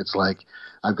 right? It's like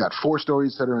I've got 4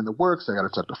 stories that are in the works. I got to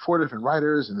talk to 4 different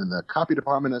writers, and then the copy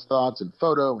department has thoughts and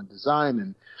photo and design,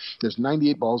 and there's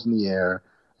 98 balls in the air,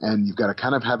 and you've got to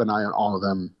kind of have an eye on all of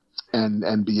them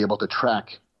and be able to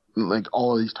track like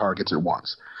all of these targets at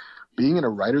once. Being in a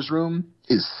writer's room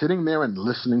is sitting there and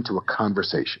listening to a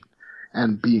conversation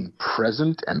and being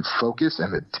present and focused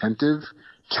and attentive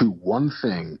to one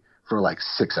thing for like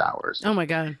 6 hours. Oh my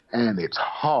God. And it's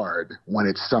hard when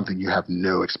it's something you have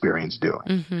no experience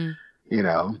doing,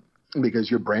 because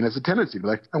your brain has a tendency to be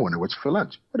like, I wonder what's for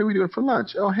lunch. What are we doing for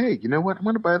lunch? Oh, hey, you know what? I'm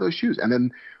going to buy those shoes. And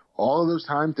then all of those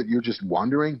times that you're just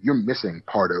wandering, you're missing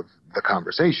part of the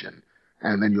conversation.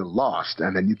 And then you're lost,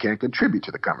 and then you can't contribute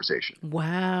to the conversation.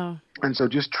 Wow. And so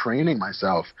just training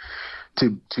myself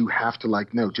to have to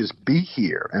just be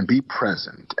here and be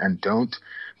present, and don't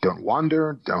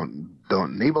wander, don't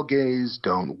navel gaze,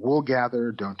 don't wool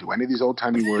gather, don't do any of these old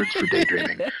timey words for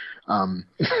daydreaming.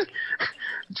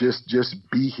 Just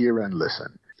be here and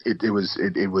listen. It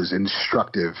was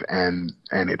instructive and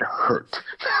it hurt.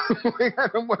 I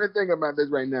don't want to think about this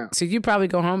right now. So you probably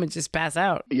go home and just pass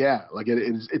out. Yeah, like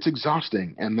it's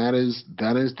exhausting, and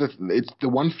it's the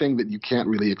one thing that you can't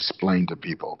really explain to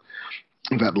people.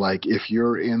 That like if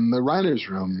you're in the writer's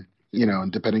room,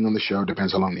 and depending on the show,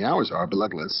 depends how long the hours are, but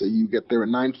like let's say you get there at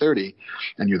 9:30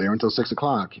 and you're there until 6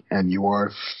 o'clock and you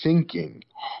are thinking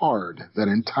hard that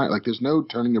entire, like there's no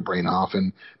turning your brain off,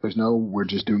 and there's no we're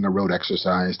just doing a road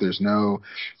exercise, there's no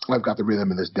I've got the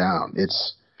rhythm of this down.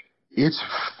 It's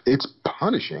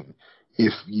punishing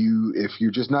if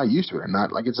you're just not used to it, and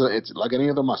not like it's like any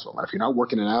other muscle. If you're not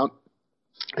working it out,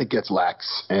 it gets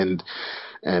lax and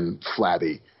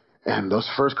flabby. And those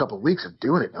first couple of weeks of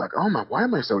doing it, you're like, oh my, why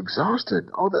am I so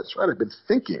exhausted? Oh, that's right, I've been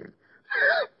thinking.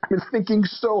 I've been thinking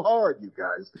so hard, you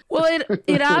guys. Well,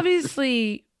 it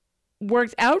obviously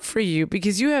worked out for you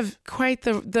because you have quite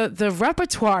the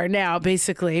repertoire now,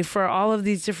 basically, for all of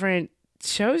these different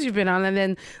shows you've been on. And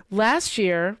then last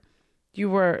year,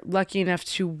 you were lucky enough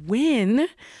to win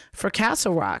for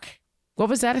Castle Rock. What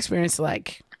was that experience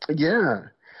like? Yeah.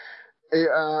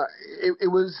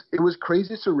 It was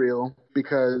crazy surreal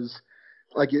because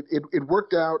like it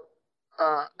worked out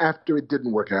after it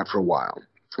didn't work out for a while.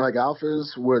 Like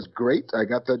Alphas was great. I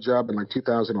got that job in like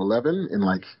 2011, in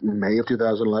like May of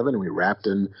 2011, and we wrapped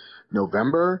in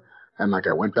November. And like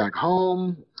I went back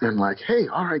home and like, hey,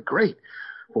 all right, great.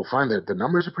 We'll find that the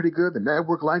numbers are pretty good. The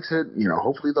network likes it.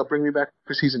 Hopefully they'll bring me back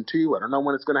for season 2. I don't know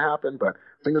when it's going to happen, but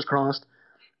fingers crossed.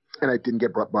 And I didn't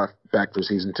get brought back for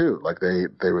season 2. Like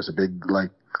there was a big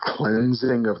like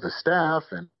cleansing of the staff,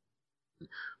 and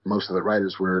most of the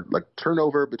writers were like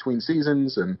turnover between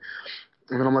seasons. And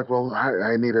then I'm like, well,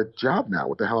 I need a job now.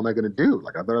 What the hell am I going to do?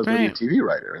 Like I thought I was going to be a TV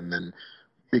writer. And then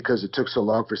because it took so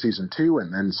long for season 2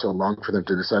 and then so long for them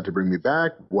to decide to bring me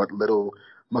back, what little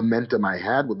momentum I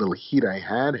had, what little heat I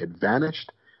had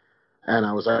vanished. And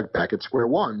I was like back at square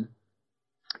one.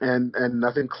 And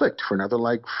nothing clicked for another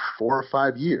like 4 or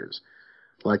 5 years.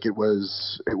 Like it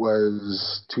was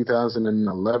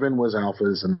 2011 was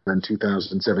Alphas, and then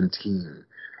 2017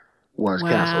 was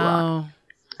Castle Rock.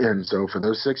 And so for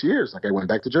those 6 years, like I went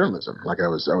back to journalism. Like I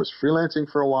was freelancing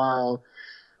for a while,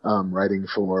 writing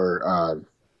for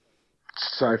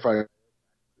Sci-Fi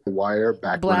Wire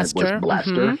back Blaster. when it was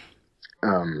Blaster.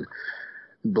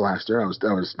 Blaster. I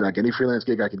was like any freelance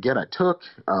gig I could get, I took.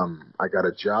 I got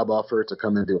a job offer to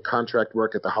come and do a contract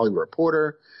work at the Hollywood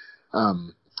Reporter,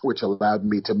 which allowed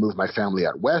me to move my family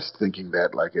out west, thinking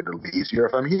that like it'll be easier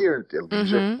if I'm here. It'll be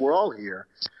easier if we're all here.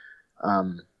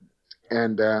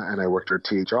 And I worked for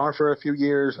THR for a few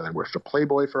years, and I worked for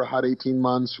Playboy for a hot 18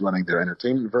 months, running their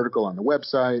entertainment vertical on the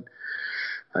website.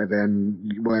 I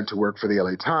then went to work for the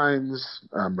LA Times,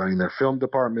 running their film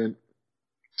department.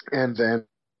 And then,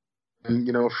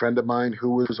 a friend of mine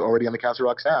who was already on the Castle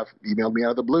Rock staff emailed me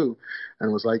out of the blue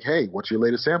and was like, hey, what's your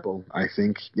latest sample? I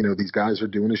think, these guys are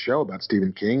doing a show about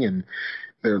Stephen King, and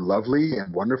they're lovely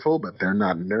and wonderful, but they're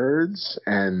not nerds.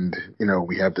 And,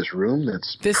 we have this room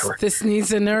that's... This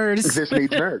needs a nerd. This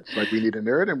needs nerds. Like, we need a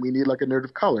nerd, and we need, like, a nerd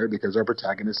of color, because our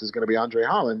protagonist is going to be Andre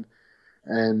Holland.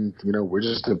 And, we're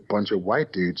just a bunch of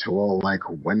white dudes who all, like,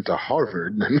 went to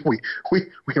Harvard, and we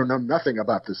don't know nothing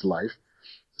about this life.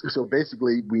 So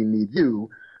basically, we need you.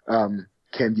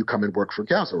 Can you come and work for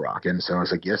Castle Rock? And so I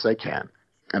was like, yes, I can.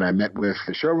 And I met with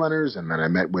the showrunners, and then I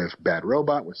met with Bad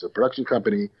Robot, which is a production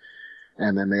company.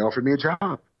 And then they offered me a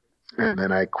job. And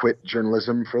then I quit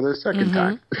journalism for the second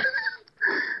time.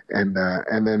 and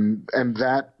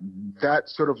that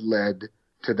sort of led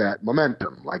to that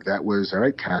momentum. Like, that was, all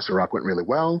right, Castle Rock went really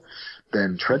well.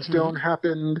 Then Treadstone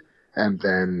happened. And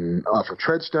then off of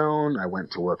Treadstone, I went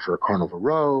to work for Carnival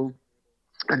Row.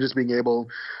 And just being able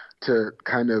to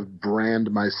kind of brand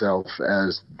myself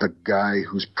as the guy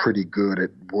who's pretty good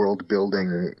at world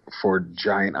building for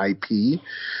giant IP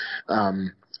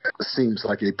seems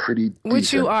like a pretty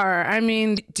Which you are. I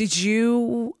mean, did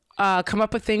you come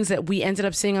up with things that we ended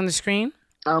up seeing on the screen?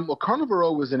 Well, Carnival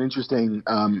Row was an interesting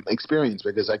experience,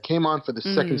 because I came on for the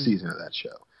second season of that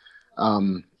show.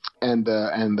 And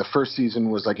the first season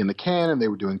was like in the can, and they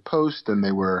were doing post, and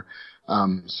they were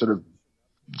sort of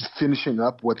finishing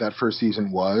up what that first season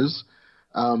was.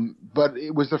 But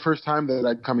it was the first time that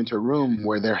I'd come into a room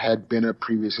where there had been a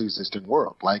previously existing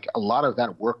world. Like, a lot of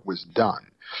that work was done,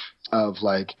 of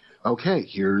like, okay,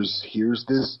 here's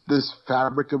this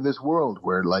fabric of this world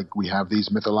where, like, we have these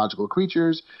mythological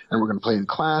creatures, and we're going to play in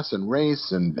class and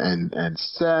race and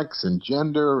sex and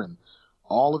gender and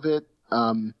all of it.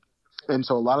 And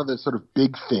so a lot of the sort of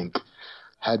big think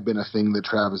had been a thing that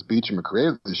Travis Beacham, who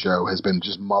created the show, has been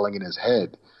just mulling in his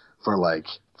head for like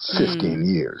 15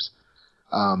 years.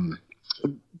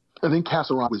 I think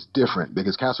Castle Rock was different,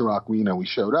 because Castle Rock, we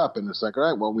showed up and it's like, all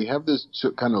right, well, we have this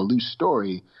kind of loose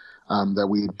story that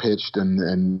we had pitched,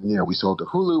 and we sold to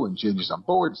Hulu, and Ginger's on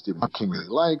board. Stephen King really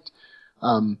liked.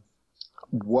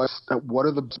 What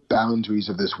are the boundaries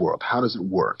of this world? How does it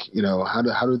work? How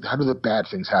do the bad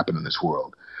things happen in this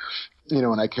world?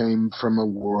 And I came from a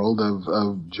world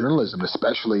of journalism,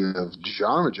 especially of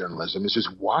genre journalism, is just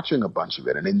watching a bunch of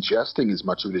it and ingesting as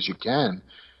much of it as you can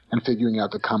and figuring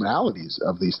out the commonalities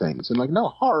of these things. And like, no,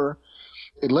 horror,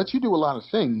 it lets you do a lot of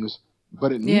things,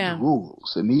 but it needs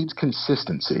rules. It needs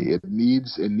consistency. It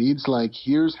needs like,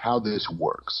 here's how this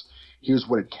works. Here's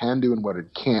what it can do and what it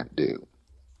can't do,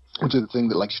 which is the thing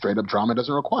that like straight up drama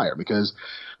doesn't require. Because,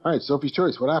 all right, Sophie's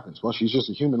Choice, what happens? Well, she's just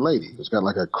a human lady who's got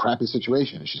like a crappy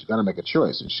situation, and she's got to make a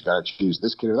choice, and she's got to choose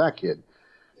this kid or that kid.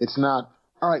 It's not,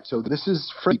 all right, so this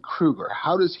is Freddy Krueger.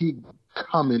 How does he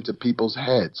come into people's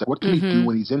heads? What can he do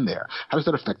when he's in there? How does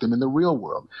that affect him in the real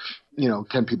world?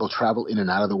 Can people travel in and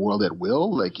out of the world at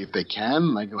will? Like, if they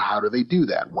can, like, how do they do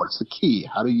that? What's the key?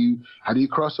 How do you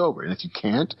cross over? And if you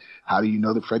can't, how do you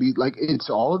know that Freddy, like, it's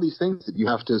all of these things that you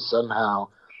have to somehow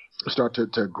start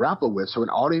to grapple with, so an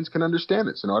audience can understand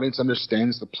it. So an audience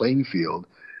understands the playing field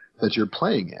that you're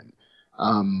playing in.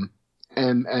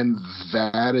 And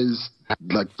that is,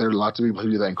 like, there are lots of people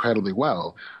who do that incredibly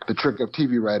well. The trick of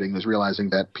TV writing is realizing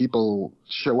that people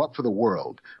show up for the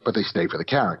world, but they stay for the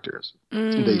characters.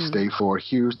 They stay for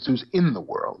here's who's in the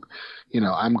world.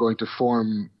 I'm going to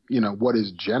form, what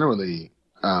is generally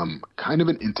kind of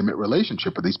an intimate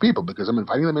relationship with these people, because I'm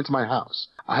inviting them into my house.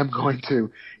 I'm going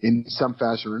to, in some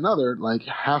fashion or another, like,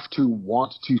 have to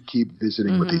want to keep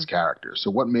visiting with these characters.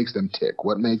 So what makes them tick?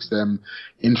 What makes them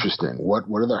interesting? What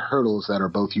are the hurdles that are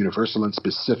both universal and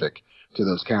specific to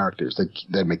those characters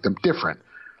that make them different?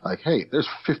 Like, hey, there's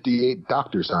 58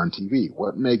 doctors on TV.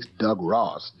 What makes Doug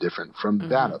Ross different from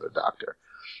that other doctor?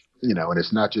 And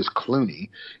it's not just Clooney.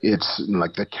 It's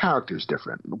like the character's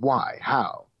different. Why?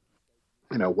 How?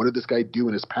 What did this guy do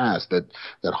in his past that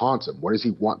haunts him? What does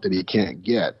he want that he can't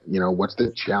get? What's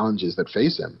the challenges that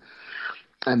face him?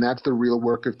 And that's the real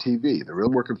work of TV. The real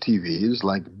work of TV is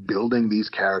like building these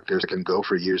characters that can go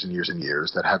for years and years and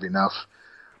years, that have enough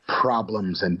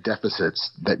problems and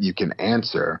deficits that you can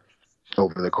answer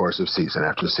over the course of season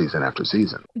after season after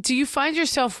season. Do you find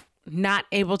yourself not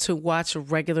able to watch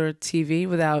regular TV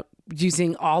without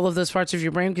using all of those parts of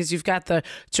your brain? Because you've got the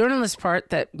journalist part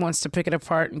that wants to pick it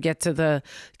apart and get to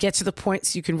the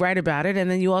points you can write about it, and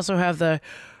then you also have the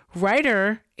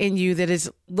writer in you that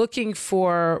is looking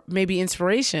for maybe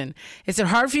inspiration. Is it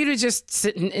hard for you to just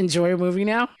sit and enjoy a movie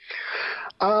now?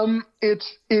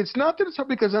 It's not that it's hard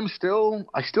because I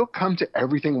still come to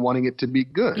everything wanting it to be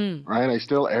good, right? I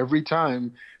still, every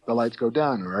time the lights go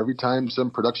down or every time some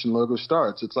production logo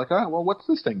starts, it's like, well, what's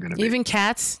this thing going to be? Even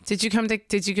Cats? Did you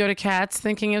go to Cats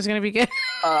thinking it was going to be good?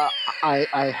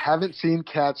 I haven't seen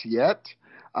Cats yet,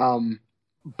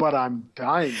 but I'm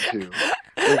dying to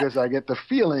because I get the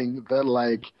feeling that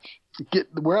like,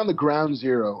 we're on the ground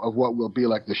zero of what will be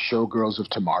like the showgirls of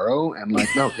tomorrow. And like,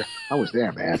 no, I was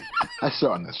there, man. I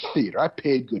saw it in the theater. I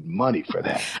paid good money for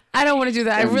that. I don't want to do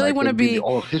that. I really want to be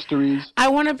all histories. I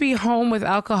want to be home with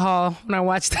alcohol when I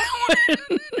watch that one.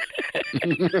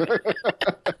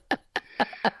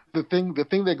 The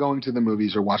thing that going to the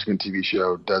movies or watching a TV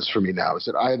show does for me now is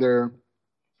it either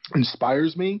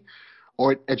inspires me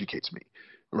or it educates me.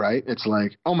 Right? It's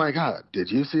like, oh my God, did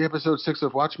you see episode 6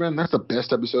 of Watchmen? That's the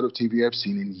best episode of TV I've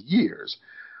seen in years.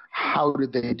 How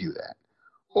did they do that?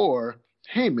 Or,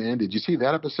 hey man, did you see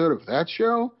that episode of that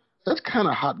show? That's kind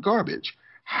of hot garbage.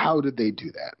 How did they do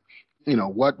that? You know,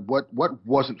 what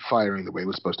wasn't firing the way it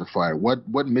was supposed to fire? What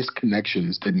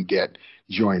misconnections didn't get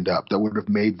joined up that would have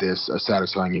made this a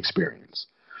satisfying experience?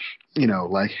 You know,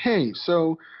 like, hey,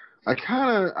 so I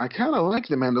kind of like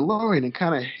The Mandalorian and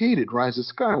kind of hated Rise of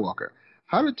Skywalker.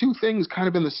 How did two things kind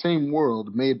of in the same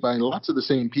world, made by lots of the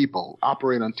same people,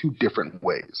 operate on two different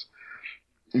ways?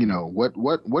 You know,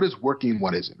 what is working,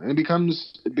 what isn't? And it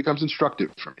becomes instructive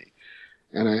for me.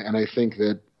 And I think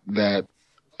that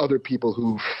other people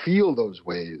who feel those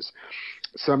ways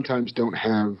sometimes don't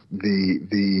have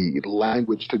the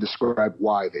language to describe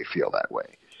why they feel that way.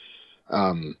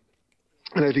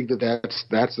 And I think that's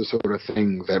the sort of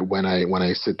thing that when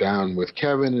I sit down with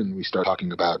Kevin and we start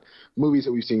talking about movies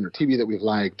that we've seen or TV that we've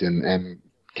liked, and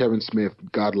Kevin Smith,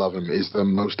 God love him, is the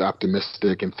most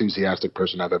optimistic, enthusiastic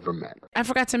person I've ever met. I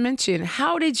forgot to mention,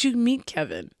 how did you meet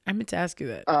Kevin? I meant to ask you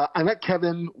that. I met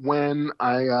Kevin when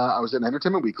I was at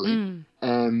Entertainment Weekly,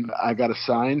 and I got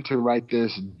assigned to write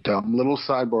this dumb little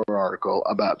sidebar article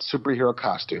about superhero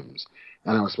costumes,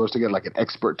 and I was supposed to get like an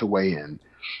expert to weigh in.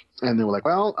 And they were like,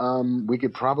 well, we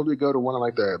could probably go to one of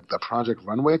like the Project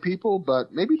Runway people,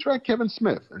 but maybe try Kevin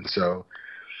Smith. And so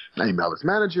I emailed his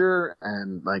manager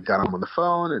and like got him on the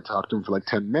phone and talked to him for like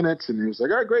 10 minutes. And he was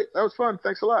like, all right, great. That was fun.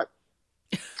 Thanks a lot.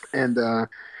 And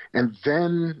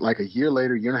then like a year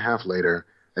and a half later,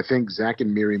 I think Zach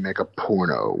and Miri Make a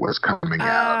Porno was coming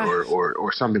out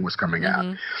or something was coming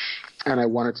out. And I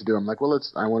wanted to do, I'm like, well,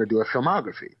 I want to do a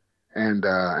filmography. And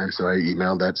so I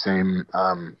emailed that same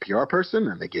PR person,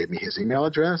 and they gave me his email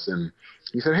address. And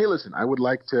he said, hey, listen, I would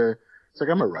like to – it's like,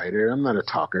 I'm a writer. I'm not a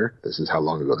talker. This is how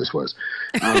long ago this was.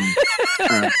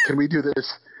 Can we do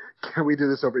this? Can we do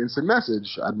this over instant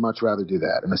message? I'd much rather do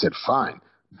that. And I said, fine,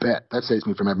 bet. That saves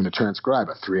me from having to transcribe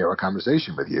a 3-hour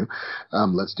conversation with you.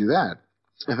 Let's do that.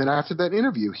 And then after that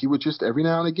interview, he would just every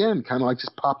now and again kind of like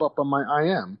just pop up on my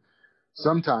IM.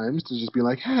 Sometimes to just be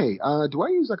like, hey, do I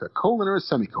use like a colon or a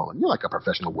semicolon? You're like a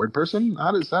professional word person.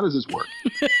 How does this work?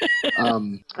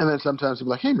 And then sometimes he'd be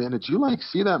like, hey, man, did you like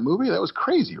see that movie? That was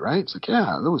crazy, right? It's like,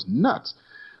 yeah, that was nuts.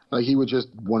 Like he would just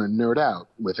want to nerd out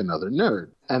with another nerd.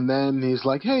 And then he's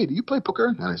like, hey, do you play poker?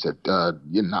 And I said,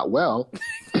 yeah, not well.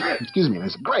 Excuse me. And I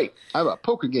said, great. I have a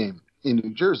poker game in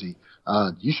New Jersey.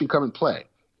 You should come and play.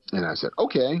 And I said,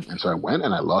 okay. And so I went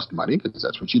and I lost money because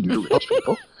that's what you do to rich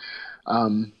people.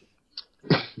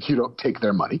 You don't take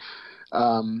their money.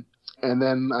 And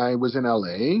then I was in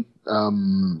L.A.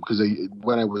 Because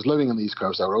when I was living on the East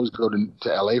Coast, I would always go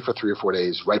to L.A. for 3 or 4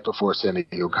 days right before San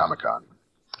Diego Comic-Con.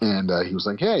 And he was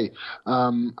like, hey,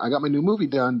 I got my new movie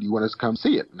done. Do you want us to come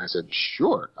see it? And I said,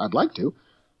 sure, I'd like to.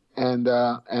 And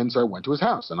so I went to his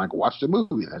house and I watched a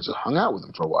movie and I just hung out with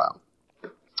him for a while.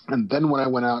 And then when I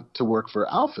went out to work for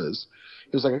Alphas,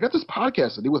 he was like, I got this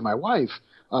podcast to do with my wife.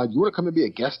 You want to come and be a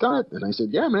guest on it? And I said,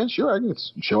 yeah, man, sure. I can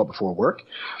show up before work.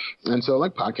 And so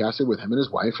like podcasted with him and his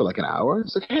wife for like an hour.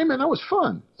 It's like, hey, man, that was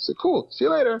fun. I said, cool. See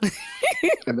you later.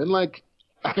 And then like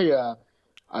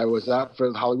I was out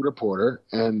for the Hollywood Reporter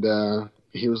and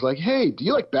he was like, hey, do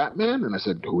you like Batman? And I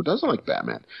said, who doesn't like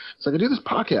Batman? It's like, I do this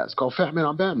podcast called Fat Man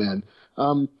on Batman.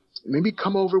 Maybe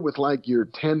come over with like your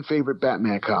 10 favorite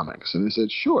Batman comics. And I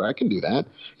said, sure, I can do that.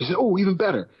 He said, oh, even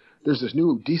better. There's this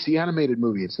new DC animated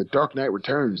movie. It's The Dark Knight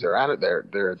Returns. They're at it.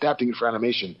 They're adapting it for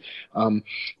animation.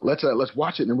 Let's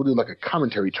watch it, and then we'll do like a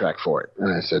commentary track for it.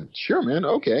 And I said, sure, man,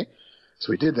 okay. So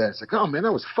we did that. It's like, oh man,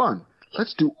 that was fun.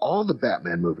 Let's do all the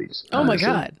Batman movies. Oh my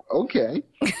God. Okay.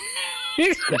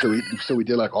 So we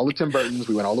did like all the Tim Burtons.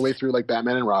 We went all the way through like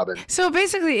Batman and Robin. So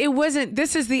basically,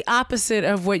 this is the opposite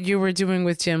of what you were doing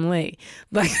with Jim Lee.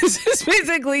 Like, this is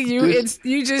basically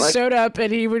you just showed up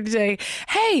and he would say,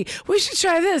 hey, we should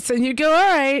try this. And you go,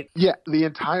 all right. Yeah. The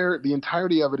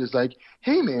entirety of it is like,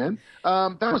 hey, man,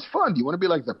 that was fun. Do you want to be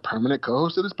like the permanent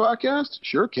co-host of this podcast?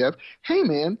 Sure, Kev. Hey,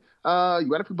 man, you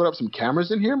want to put up some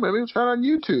cameras in here? Maybe we'll try it on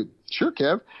YouTube. Sure,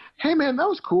 Kev. Hey, man, that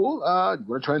was cool. You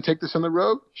want to try and take this on the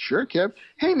road? Sure, Kev.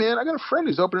 Hey, man, I got a friend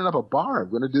who's opening up a bar.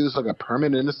 We're going to do this like a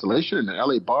permanent installation in an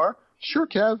LA bar? Sure,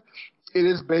 Kev. It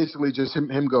is basically just him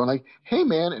going like, hey,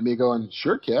 man, and me going,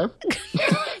 sure, Kev.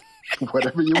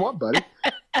 Whatever you want, buddy.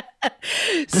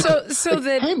 So like,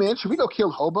 that, hey man, should we go kill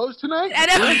hobos tonight?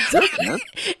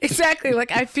 Exactly.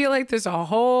 Like, I feel like there's a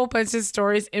whole bunch of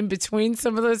stories in between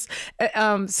some of those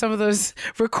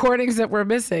recordings that we're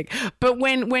missing. But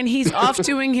when he's off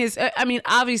doing his, I mean,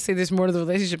 obviously there's more to the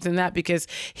relationship than that, because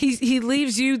he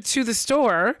leaves you to the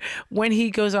store when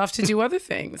he goes off to do other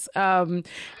things.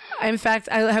 In fact,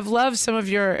 I have loved some of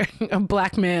your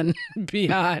Black Man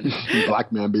Beyond.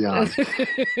 Black Man Beyond.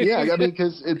 Yeah, I mean,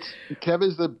 because Kev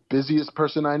is the busiest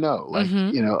person I know. Like,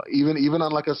 you know, even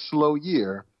on like a slow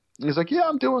year, he's like, yeah,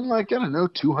 I'm doing like, I don't know,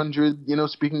 200,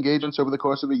 speaking engagements over the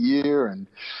course of a year. And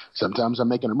sometimes I'm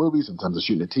making a movie, sometimes I'm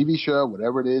shooting a TV show,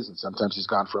 whatever it is. And sometimes he's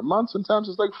gone for a month, sometimes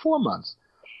it's like 4 months.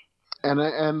 And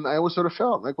I always sort of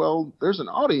felt like, well, there's an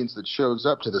audience that shows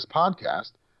up to this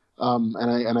podcast.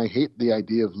 And I hate the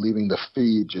idea of leaving the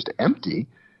feed just empty.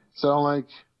 So like,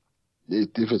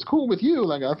 if it's cool with you,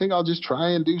 like, I think I'll just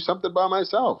try and do something by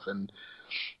myself. And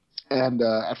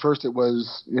at first it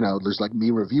was, there's like me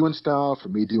reviewing stuff or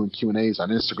me doing Q&As on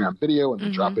Instagram video and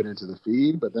then drop it into the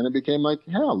feed. But then it became like,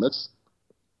 hell, I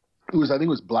think it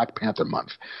was Black Panther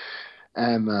month.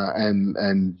 And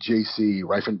JC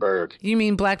Reifenberg. You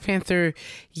mean Black Panther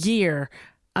year?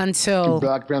 Until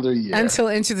Black Panther, yeah. Until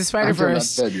Into the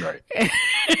Spider-Verse. Until February.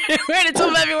 Right,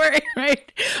 until February, right?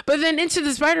 But then Into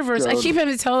the Spider-Verse, I keep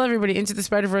having to tell everybody Into the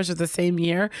Spider-Verse was the same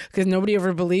year because nobody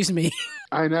ever believes me.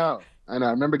 I know. I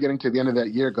remember getting to the end of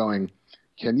that year going,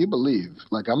 can you believe,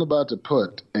 like, I'm about to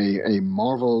put a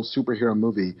Marvel superhero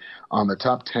movie on the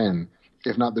top 10,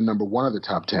 if not the number one of the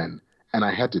top 10, and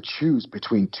I had to choose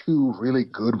between two really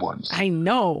good ones. I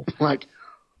know. Like,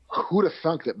 who'd have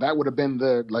thunk that would have been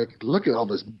look at all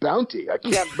this bounty. I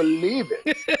can't believe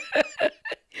it.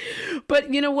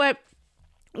 But you know what?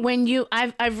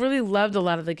 I've really loved a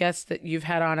lot of the guests that you've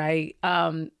had on.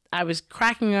 I was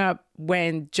cracking up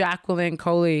when Jacqueline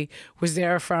Coley was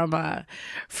there for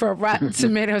Rotten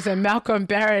Tomatoes and Malcolm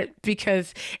Barrett,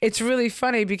 because it's really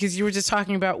funny because you were just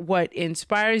talking about what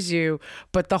inspires you,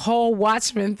 but the whole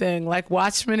Watchmen thing, like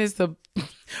Watchmen is so black.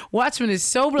 Watchmen is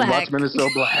so black.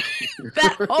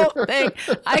 That whole thing.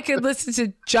 I could listen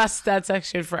to just that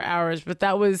section for hours, but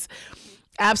that was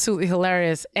absolutely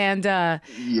hilarious. And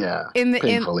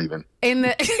painful even.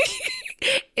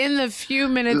 In the few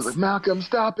minutes, like, Malcolm,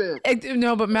 stop it.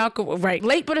 No, but Malcolm, right?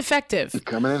 Late but effective.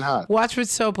 Coming in hot.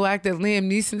 Watchmen's so black that Liam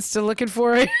Neeson's still looking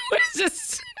for it. It's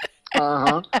just.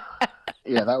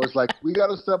 Yeah, that was like, we got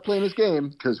to stop playing this game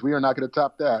because we are not going to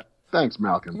top that. Thanks,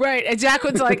 Malcolm. Right, and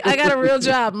Jacqueline's like, I got a real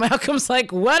job. Malcolm's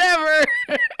like, whatever.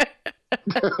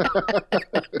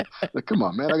 Like, come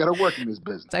on, man, I got to work in this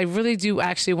business. I really do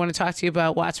actually want to talk to you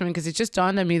about Watchmen, because it just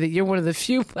dawned on me that you're one of the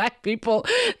few black people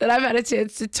that I've had a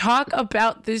chance to talk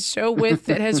about this show with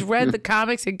that has read the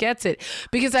comics and gets it.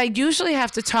 Because I usually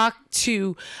have to talk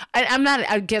to, I'm not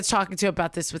against talking to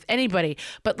about this with anybody,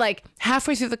 but like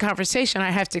halfway through the conversation,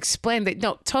 I have to explain that,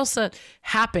 no, Tulsa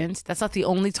happened. That's not the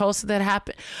only Tulsa that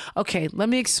happened. Okay, let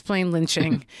me explain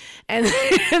lynching. and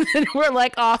then we're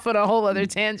like off on a whole other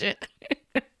tangent.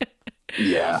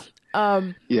 Yeah.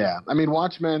 Yeah. I mean,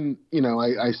 Watchmen,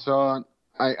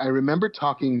 I remember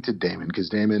talking to Damon, because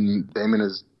Damon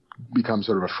has become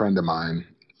sort of a friend of mine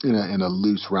in a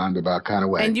loose, roundabout kind of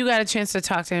way. And you got a chance to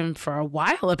talk to him for a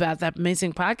while about that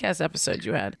amazing podcast episode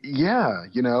you had. Yeah.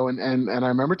 And I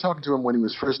remember talking to him when he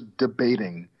was first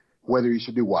debating whether he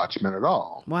should do Watchmen at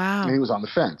all. Wow. And he was on the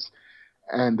fence.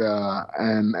 And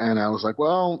I was like,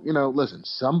 well, listen,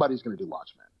 somebody's going to do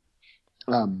Watchmen.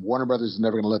 Warner Brothers is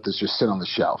never going to let this just sit on the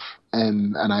shelf.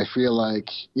 And I feel like,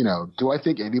 do I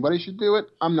think anybody should do it?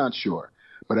 I'm not sure.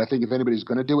 But I think if anybody's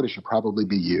going to do it, it should probably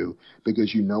be you,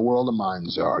 because you know where all the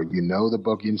minds are. You know the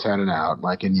book inside and out,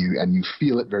 and you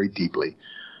feel it very deeply.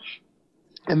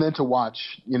 And then to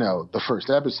watch, the first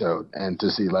episode and to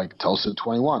see like Tulsa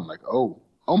 21, like, oh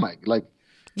my, like,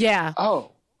 yeah.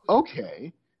 Oh,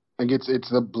 okay. Like it's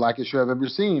the blackest show I've ever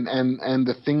seen. And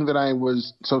the thing that I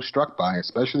was so struck by,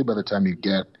 especially by the time you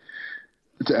get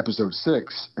to episode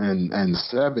 6 and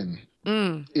 7,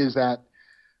 is that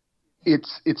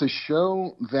it's a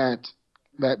show that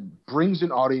brings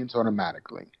an audience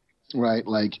automatically, right?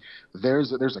 Like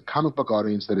there's a comic book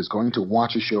audience that is going to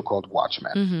watch a show called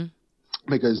Watchmen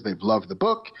because they've loved the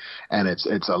book and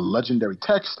it's a legendary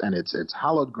text and it's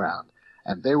hallowed ground,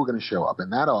 and they were going to show up,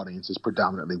 and that audience is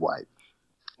predominantly white,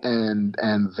 and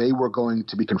they were going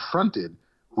to be confronted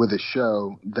with a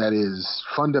show that is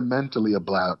fundamentally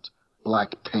about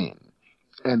black pain,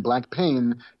 and black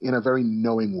pain in a very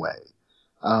knowing way.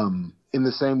 In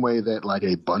the same way that like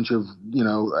a bunch of,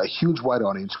 a huge white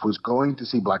audience was going to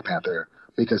see Black Panther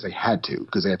because they had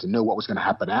to know what was going to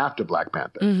happen after Black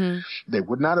Panther. They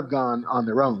would not have gone on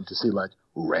their own to see like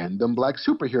random black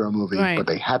superhero movie, but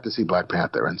they had to see Black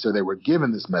Panther. And so they were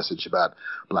given this message about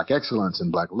black excellence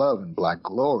and black love and black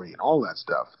glory and all that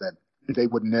stuff that they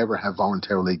would never have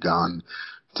voluntarily gone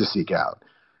to seek out.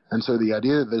 And so the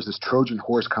idea that there's this Trojan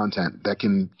horse content that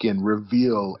can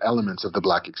reveal elements of the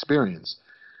black experience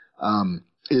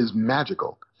is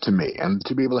magical to me. And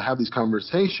to be able to have these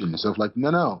conversations of like,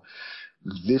 no,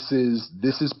 this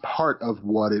is part of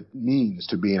what it means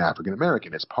to be an African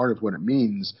American. It's part of what it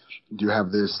means to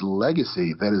have this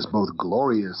legacy that is both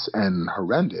glorious and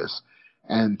horrendous,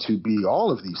 and to be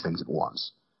all of these things at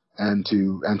once. And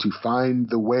to find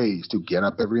the ways to get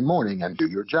up every morning and do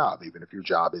your job, even if your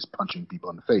job is punching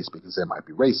people in the face because they might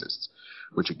be racists,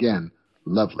 which again,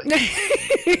 lovely.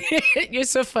 You're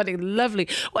so funny. Lovely.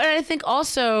 Well, I think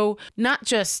also not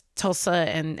just Tulsa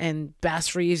and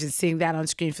Bass Reeves and seeing that on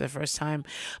screen for the first time,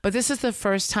 but this is the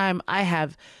first time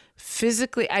I've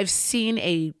seen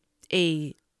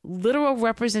a literal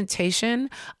representation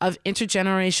of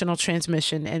intergenerational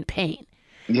transmission and pain.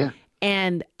 Yeah.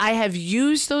 And I have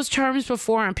used those terms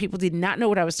before and people did not know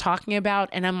what I was talking about.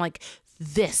 And I'm like,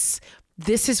 this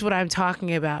is what I'm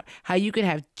talking about. How you can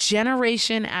have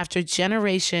generation after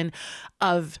generation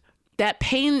of that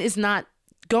pain is not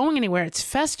going anywhere. It's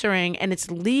festering and it's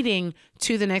leading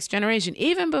to the next generation.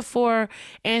 Even before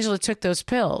Angela took those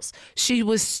pills, she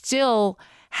was still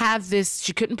have this,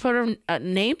 she couldn't put her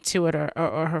name to it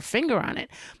or her finger on it,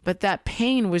 but that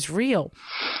pain was real.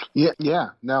 Yeah,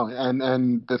 no.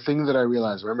 And the thing that I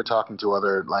realized, I remember talking to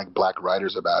other like black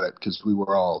writers about it, because we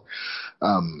were all,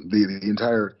 the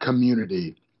entire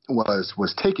community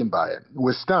was taken by it,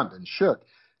 was stunned and shook.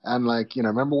 And like, I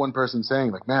remember one person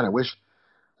saying like, man, I wish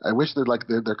there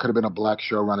could have been a black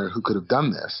showrunner who could have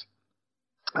done this.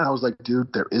 And I was like,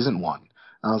 dude, there isn't one.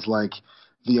 I was like,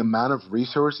 the amount of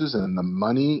resources and the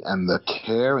money and the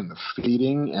care and the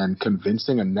feeding and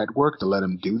convincing a network to let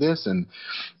him do this. And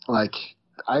like,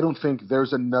 I don't think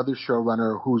there's another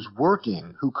showrunner who's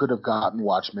working who could have gotten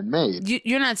Watchmen made.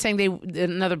 You're not saying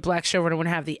another black showrunner wouldn't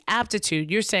have the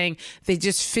aptitude. You're saying they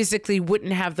just physically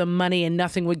wouldn't have the money and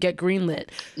nothing would get greenlit.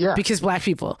 Yeah. Because black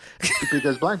people.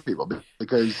 Because black people.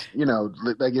 Because,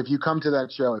 like if you come to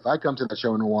that show, if I come to that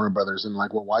show in Warner Brothers and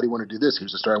like, well, why do you want to do this?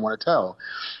 Here's the story I want to tell.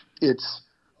 It's,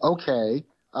 okay,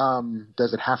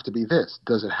 does it have to be this?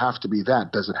 Does it have to be that?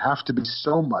 Does it have to be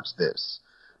so much this?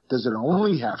 Does it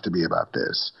only have to be about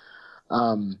this?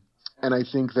 And I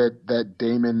think that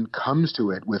Damon comes to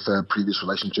it with a previous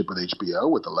relationship with HBO,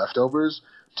 with The Leftovers,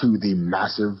 to the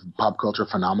massive pop culture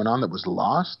phenomenon that was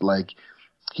lost. Like,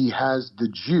 he has the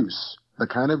juice, the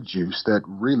kind of juice that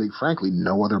really, frankly,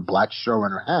 no other black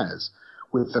showrunner has,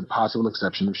 with the possible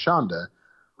exception of Shonda,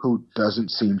 who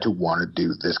doesn't seem to want to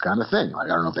do this kind of thing. Like, I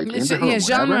don't know if they came to her. Yeah,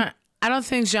 genre. I don't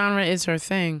think genre is her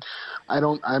thing.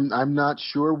 I'm not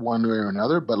sure one way or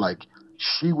another, but like,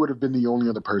 she would have been the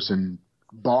only other person,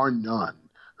 bar none,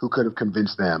 who could have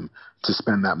convinced them to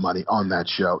spend that money on that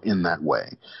show in that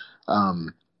way.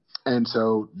 And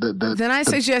so then I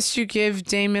suggest you give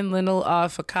Damon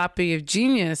Lindelof a copy of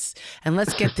Genius and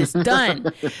let's get this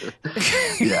done.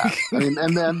 Yeah. I mean,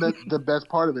 and then the best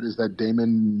part of it is that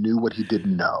Damon knew what he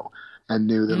didn't know and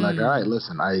knew that like, all right,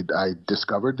 listen, I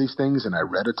discovered these things and I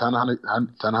read a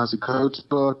Ta-Nehisi Coates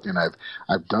book and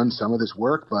I've done some of this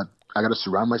work, but I got to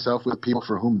surround myself with people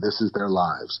for whom this is their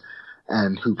lives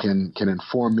and who can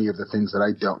inform me of the things that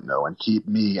I don't know and keep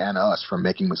me and us from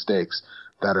making mistakes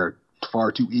that are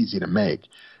far too easy to make.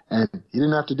 And he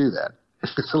didn't have to do that.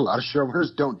 Because a lot of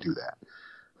showrunners don't do that.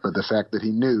 But the fact that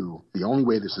he knew the only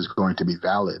way this is going to be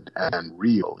valid and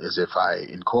real is if I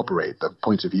incorporate the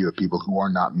points of view of people who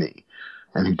are not me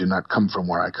and who do not come from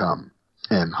where I come.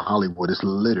 And Hollywood is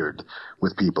littered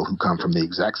with people who come from the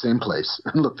exact same place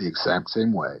and look the exact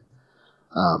same way.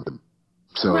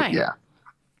 Right. Yeah.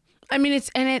 I mean,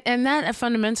 and that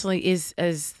fundamentally is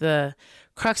as the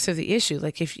crux of the issue.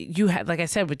 Like if you had, like I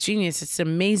said, with Genius, it's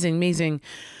amazing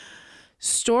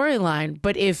storyline.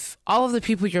 But if all of the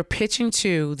people you're pitching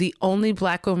to, the only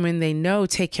Black women they know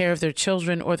take care of their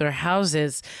children or their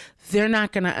houses, they're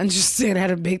not going to understand how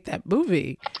to make that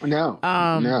movie. No.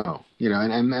 And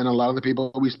a lot of the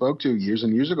people we spoke to years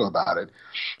and years ago about it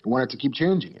wanted to keep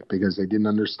changing it because they didn't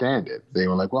understand it. They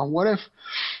were like, well, what if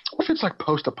it's like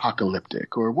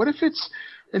post-apocalyptic? Or what if it's,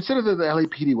 instead of the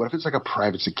LAPD, what if it's like a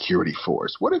private security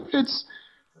force? What if it's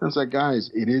like,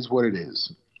 guys, it is what it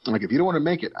is. Like, if you don't want to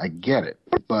make it, I get it.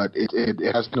 But it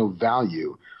has no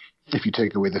value if you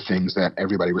take away the things that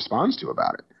everybody responds to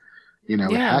about it. It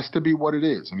has to be what it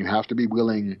is. And you have to be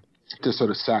willing to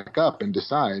sort of sack up and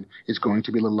decide it's going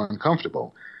to be a little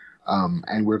uncomfortable.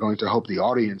 And we're going to hope the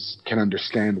audience can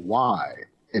understand why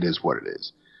it is what it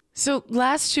is. So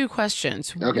last two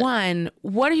questions. Okay. One,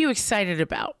 what are you excited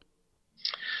about?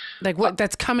 Like what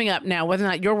that's coming up now, whether or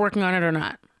not you're working on it or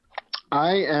not.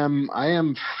 I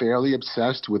am fairly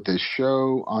obsessed with this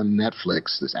show on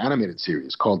Netflix, this animated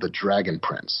series called The Dragon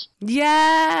Prince.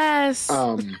 Yes.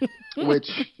 Which,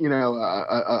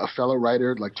 a fellow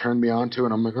writer turned me on to,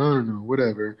 and I'm like, oh, no,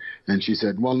 whatever. And she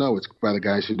said, well, no, it's by the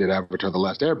guys who did Avatar: The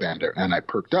Last Airbender. And I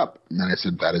perked up. And I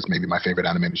said, that is maybe my favorite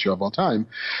animated show of all time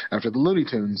after the Looney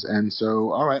Tunes. And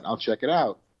so, all right, I'll check it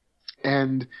out.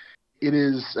 And it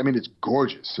is, it's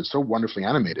gorgeous. It's so wonderfully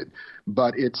animated,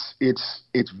 but it's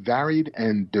varied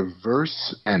and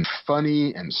diverse and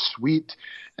funny and sweet.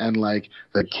 And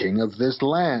the king of this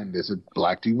land is a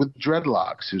Black dude with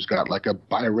dreadlocks who's got a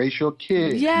biracial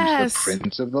kid. Yes. Who's the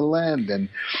prince of the land. And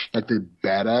the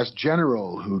badass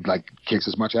general who kicks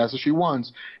as much ass as she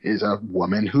wants is a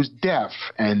woman who's deaf.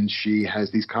 And she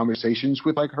has these conversations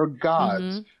with her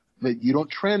gods that you don't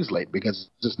translate because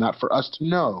it's not for us to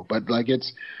know. But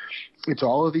it's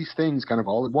all of these things kind of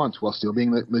all at once while still being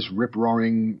this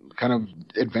rip-roaring kind of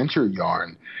adventure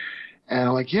yarn. And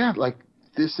I'm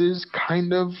this is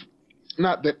kind of,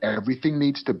 not that everything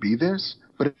needs to be this,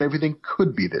 but everything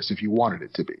could be this if you wanted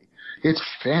it to be. It's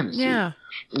fantasy. Yeah.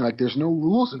 There's no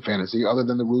rules in fantasy other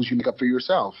than the rules you make up for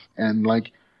yourself. And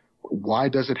why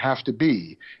does it have to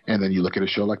be? And then you look at a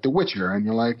show like The Witcher and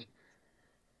you're like,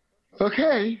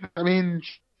 okay,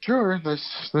 sure,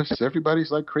 this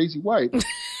everybody's crazy white.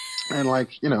 And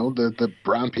the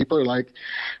brown people are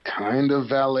kind of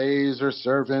valets or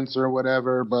servants or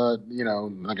whatever, but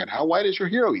how white is your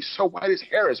hero? He's so white his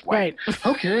hair is white. Right.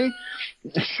 Okay,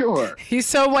 sure. He's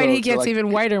so white he gets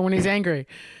even whiter when he's angry.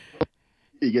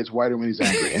 He gets whiter when he's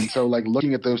angry. And so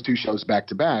looking at those two shows back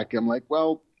to back, I'm like,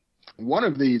 well, one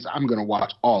of these I'm going to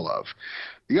watch all of.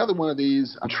 The other one of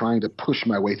these, I'm trying to push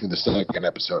my way through the second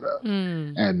episode of.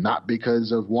 And not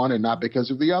because of one and not because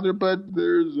of the other, but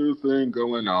there's a thing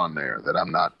going on there that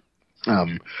I'm not,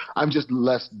 I'm just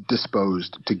less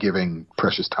disposed to giving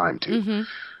precious time to.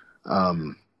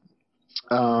 Trying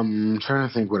to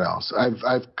think what else.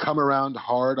 I've come around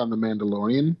hard on The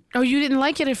Mandalorian. Oh, you didn't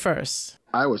like it at first?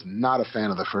 I was not a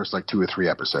fan of the first 2 or 3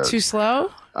 episodes. Too slow?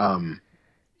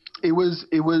 It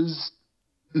was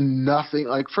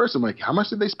nothing. First I'm how much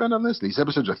did they spend on this? These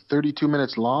episodes are 32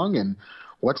 minutes long, and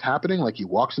what's happening? He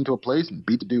walks into a place and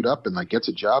beats the dude up and gets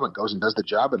a job and goes and does the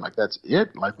job and that's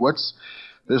it?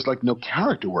 There's no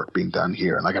character work being done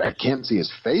here. And I can't see his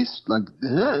face. And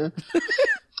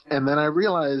then I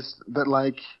realized that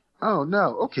oh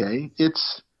no, okay,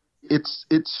 it's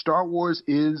Star Wars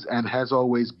is and has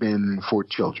always been for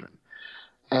children.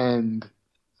 And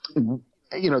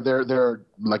there are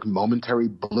momentary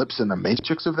blips in the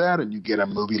matrix of that, and you get a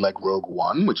movie like Rogue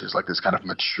One, which is this kind of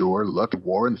mature look at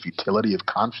war and the futility of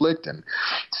conflict and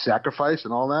sacrifice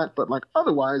and all that. But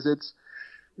otherwise, it's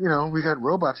we got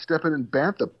robots stepping in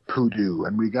bantha poodoo,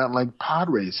 and we got pod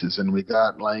races, and we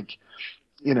got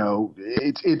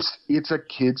it's a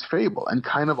kid's fable and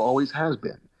kind of always has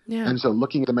been. Yeah. And so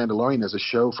looking at The Mandalorian as a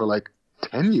show for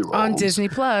 10-year-olds on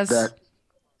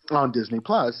Disney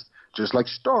Plus, just like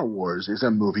Star Wars is a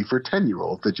movie for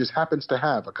 10-year-olds that just happens to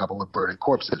have a couple of burning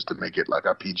corpses to make it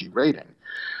a PG rating.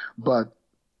 But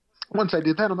once I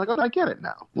did that, I'm oh, I get it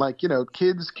now.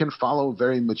 Kids can follow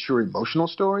very mature emotional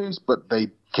stories, but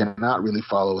they cannot really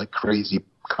follow crazy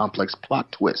complex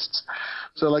plot twists.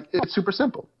 So it's super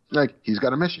simple. He's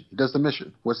got a mission. He does the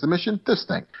mission. What's the mission? This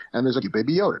thing. And there's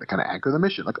Baby Yoda to kind of anchor the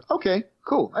mission. Okay,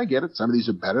 cool. I get it. Some of these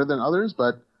are better than others,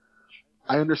 but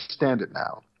I understand it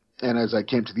now. And as I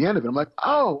came to the end of it, I'm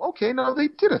oh, okay, no, they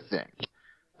did a thing.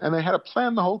 And they had a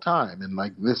plan the whole time. And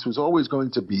this was always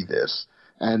going to be this.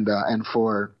 And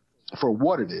for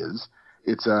what it is,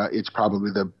 it's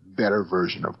probably the better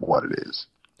version of what it is.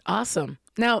 Awesome.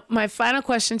 Now, my final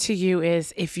question to you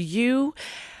is, if you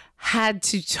had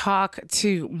to talk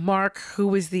to Mark, who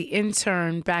was the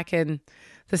intern back in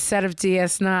the set of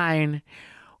DS9,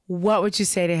 what would you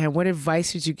say to him? What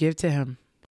advice would you give to him?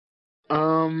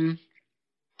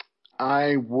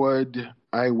 I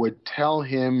would tell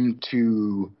him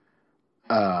to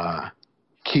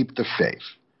keep the faith.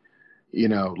 You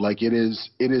know, like it is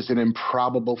an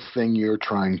improbable thing you're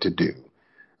trying to do.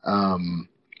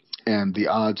 And the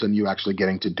odds on you actually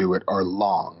getting to do it are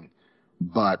long,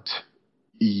 but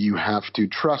you have to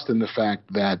trust in the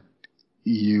fact that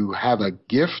you have a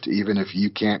gift, even if you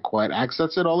can't quite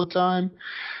access it all the time.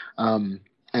 And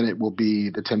it will be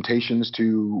the temptations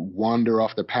to wander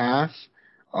off the path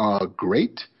are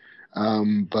great,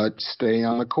 but stay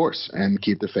on the course and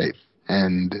keep the faith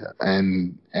and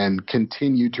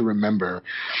continue to remember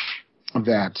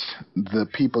that the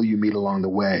people you meet along the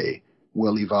way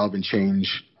will evolve and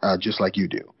change just like you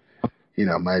do. You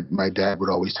know, my dad would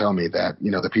always tell me that,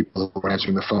 you know, the people who are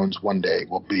answering the phones one day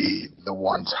will be the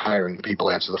ones hiring the people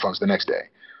who answer the phones the next day.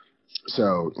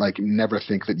 So, like, never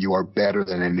think that you are better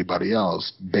than anybody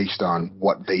else based on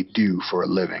what they do for a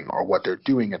living or what they're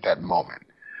doing at that moment.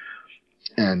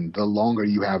 And the longer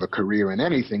you have a career in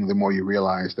anything, the more you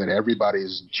realize that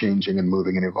everybody's changing and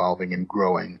moving and evolving and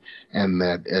growing, and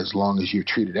that as long as you've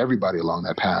treated everybody along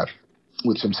that path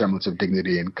with some semblance of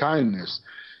dignity and kindness,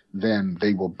 then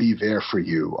they will be there for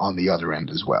you on the other end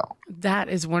as well. That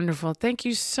is wonderful. Thank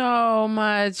you so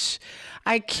much.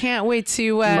 I can't wait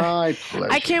to my pleasure.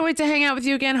 I can't wait to hang out with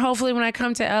you again. Hopefully when I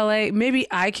come to LA, maybe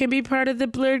I can be part of the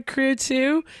Blurred crew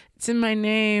too. It's in my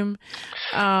name.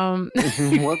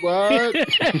 What?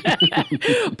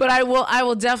 But I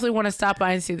will definitely want to stop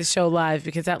by and see the show live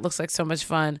because that looks like so much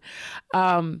fun.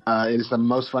 It is the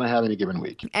most fun I have any given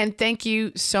week. And thank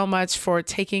you so much for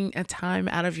taking a time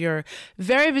out of your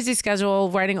very busy schedule,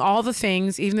 writing all the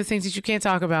things, even the things that you can't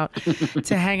talk about,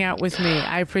 to hang out with me.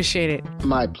 I appreciate it.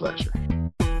 My pleasure.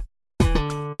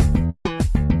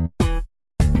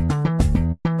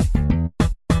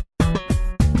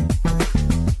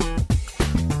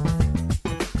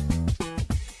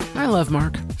 I love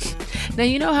Marc. Now,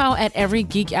 you know how at every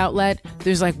geek outlet,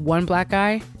 there's like one black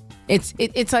guy?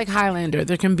 It's like Highlander.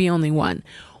 There can be only one.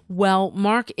 Well,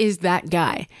 Marc is that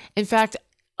guy. In fact,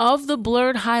 of the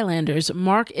Blurred Highlanders,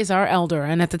 Marc is our elder.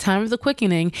 And at the time of the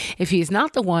quickening, if he is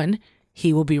not the one,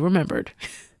 he will be remembered.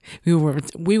 We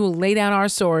will lay down our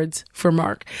swords for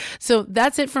Marc. So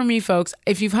that's it for me, folks.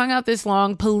 If you've hung out this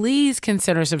long, please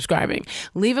consider subscribing.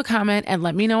 Leave a comment and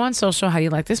let me know on social how you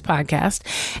like this podcast.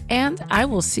 And I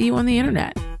will see you on the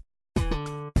internet.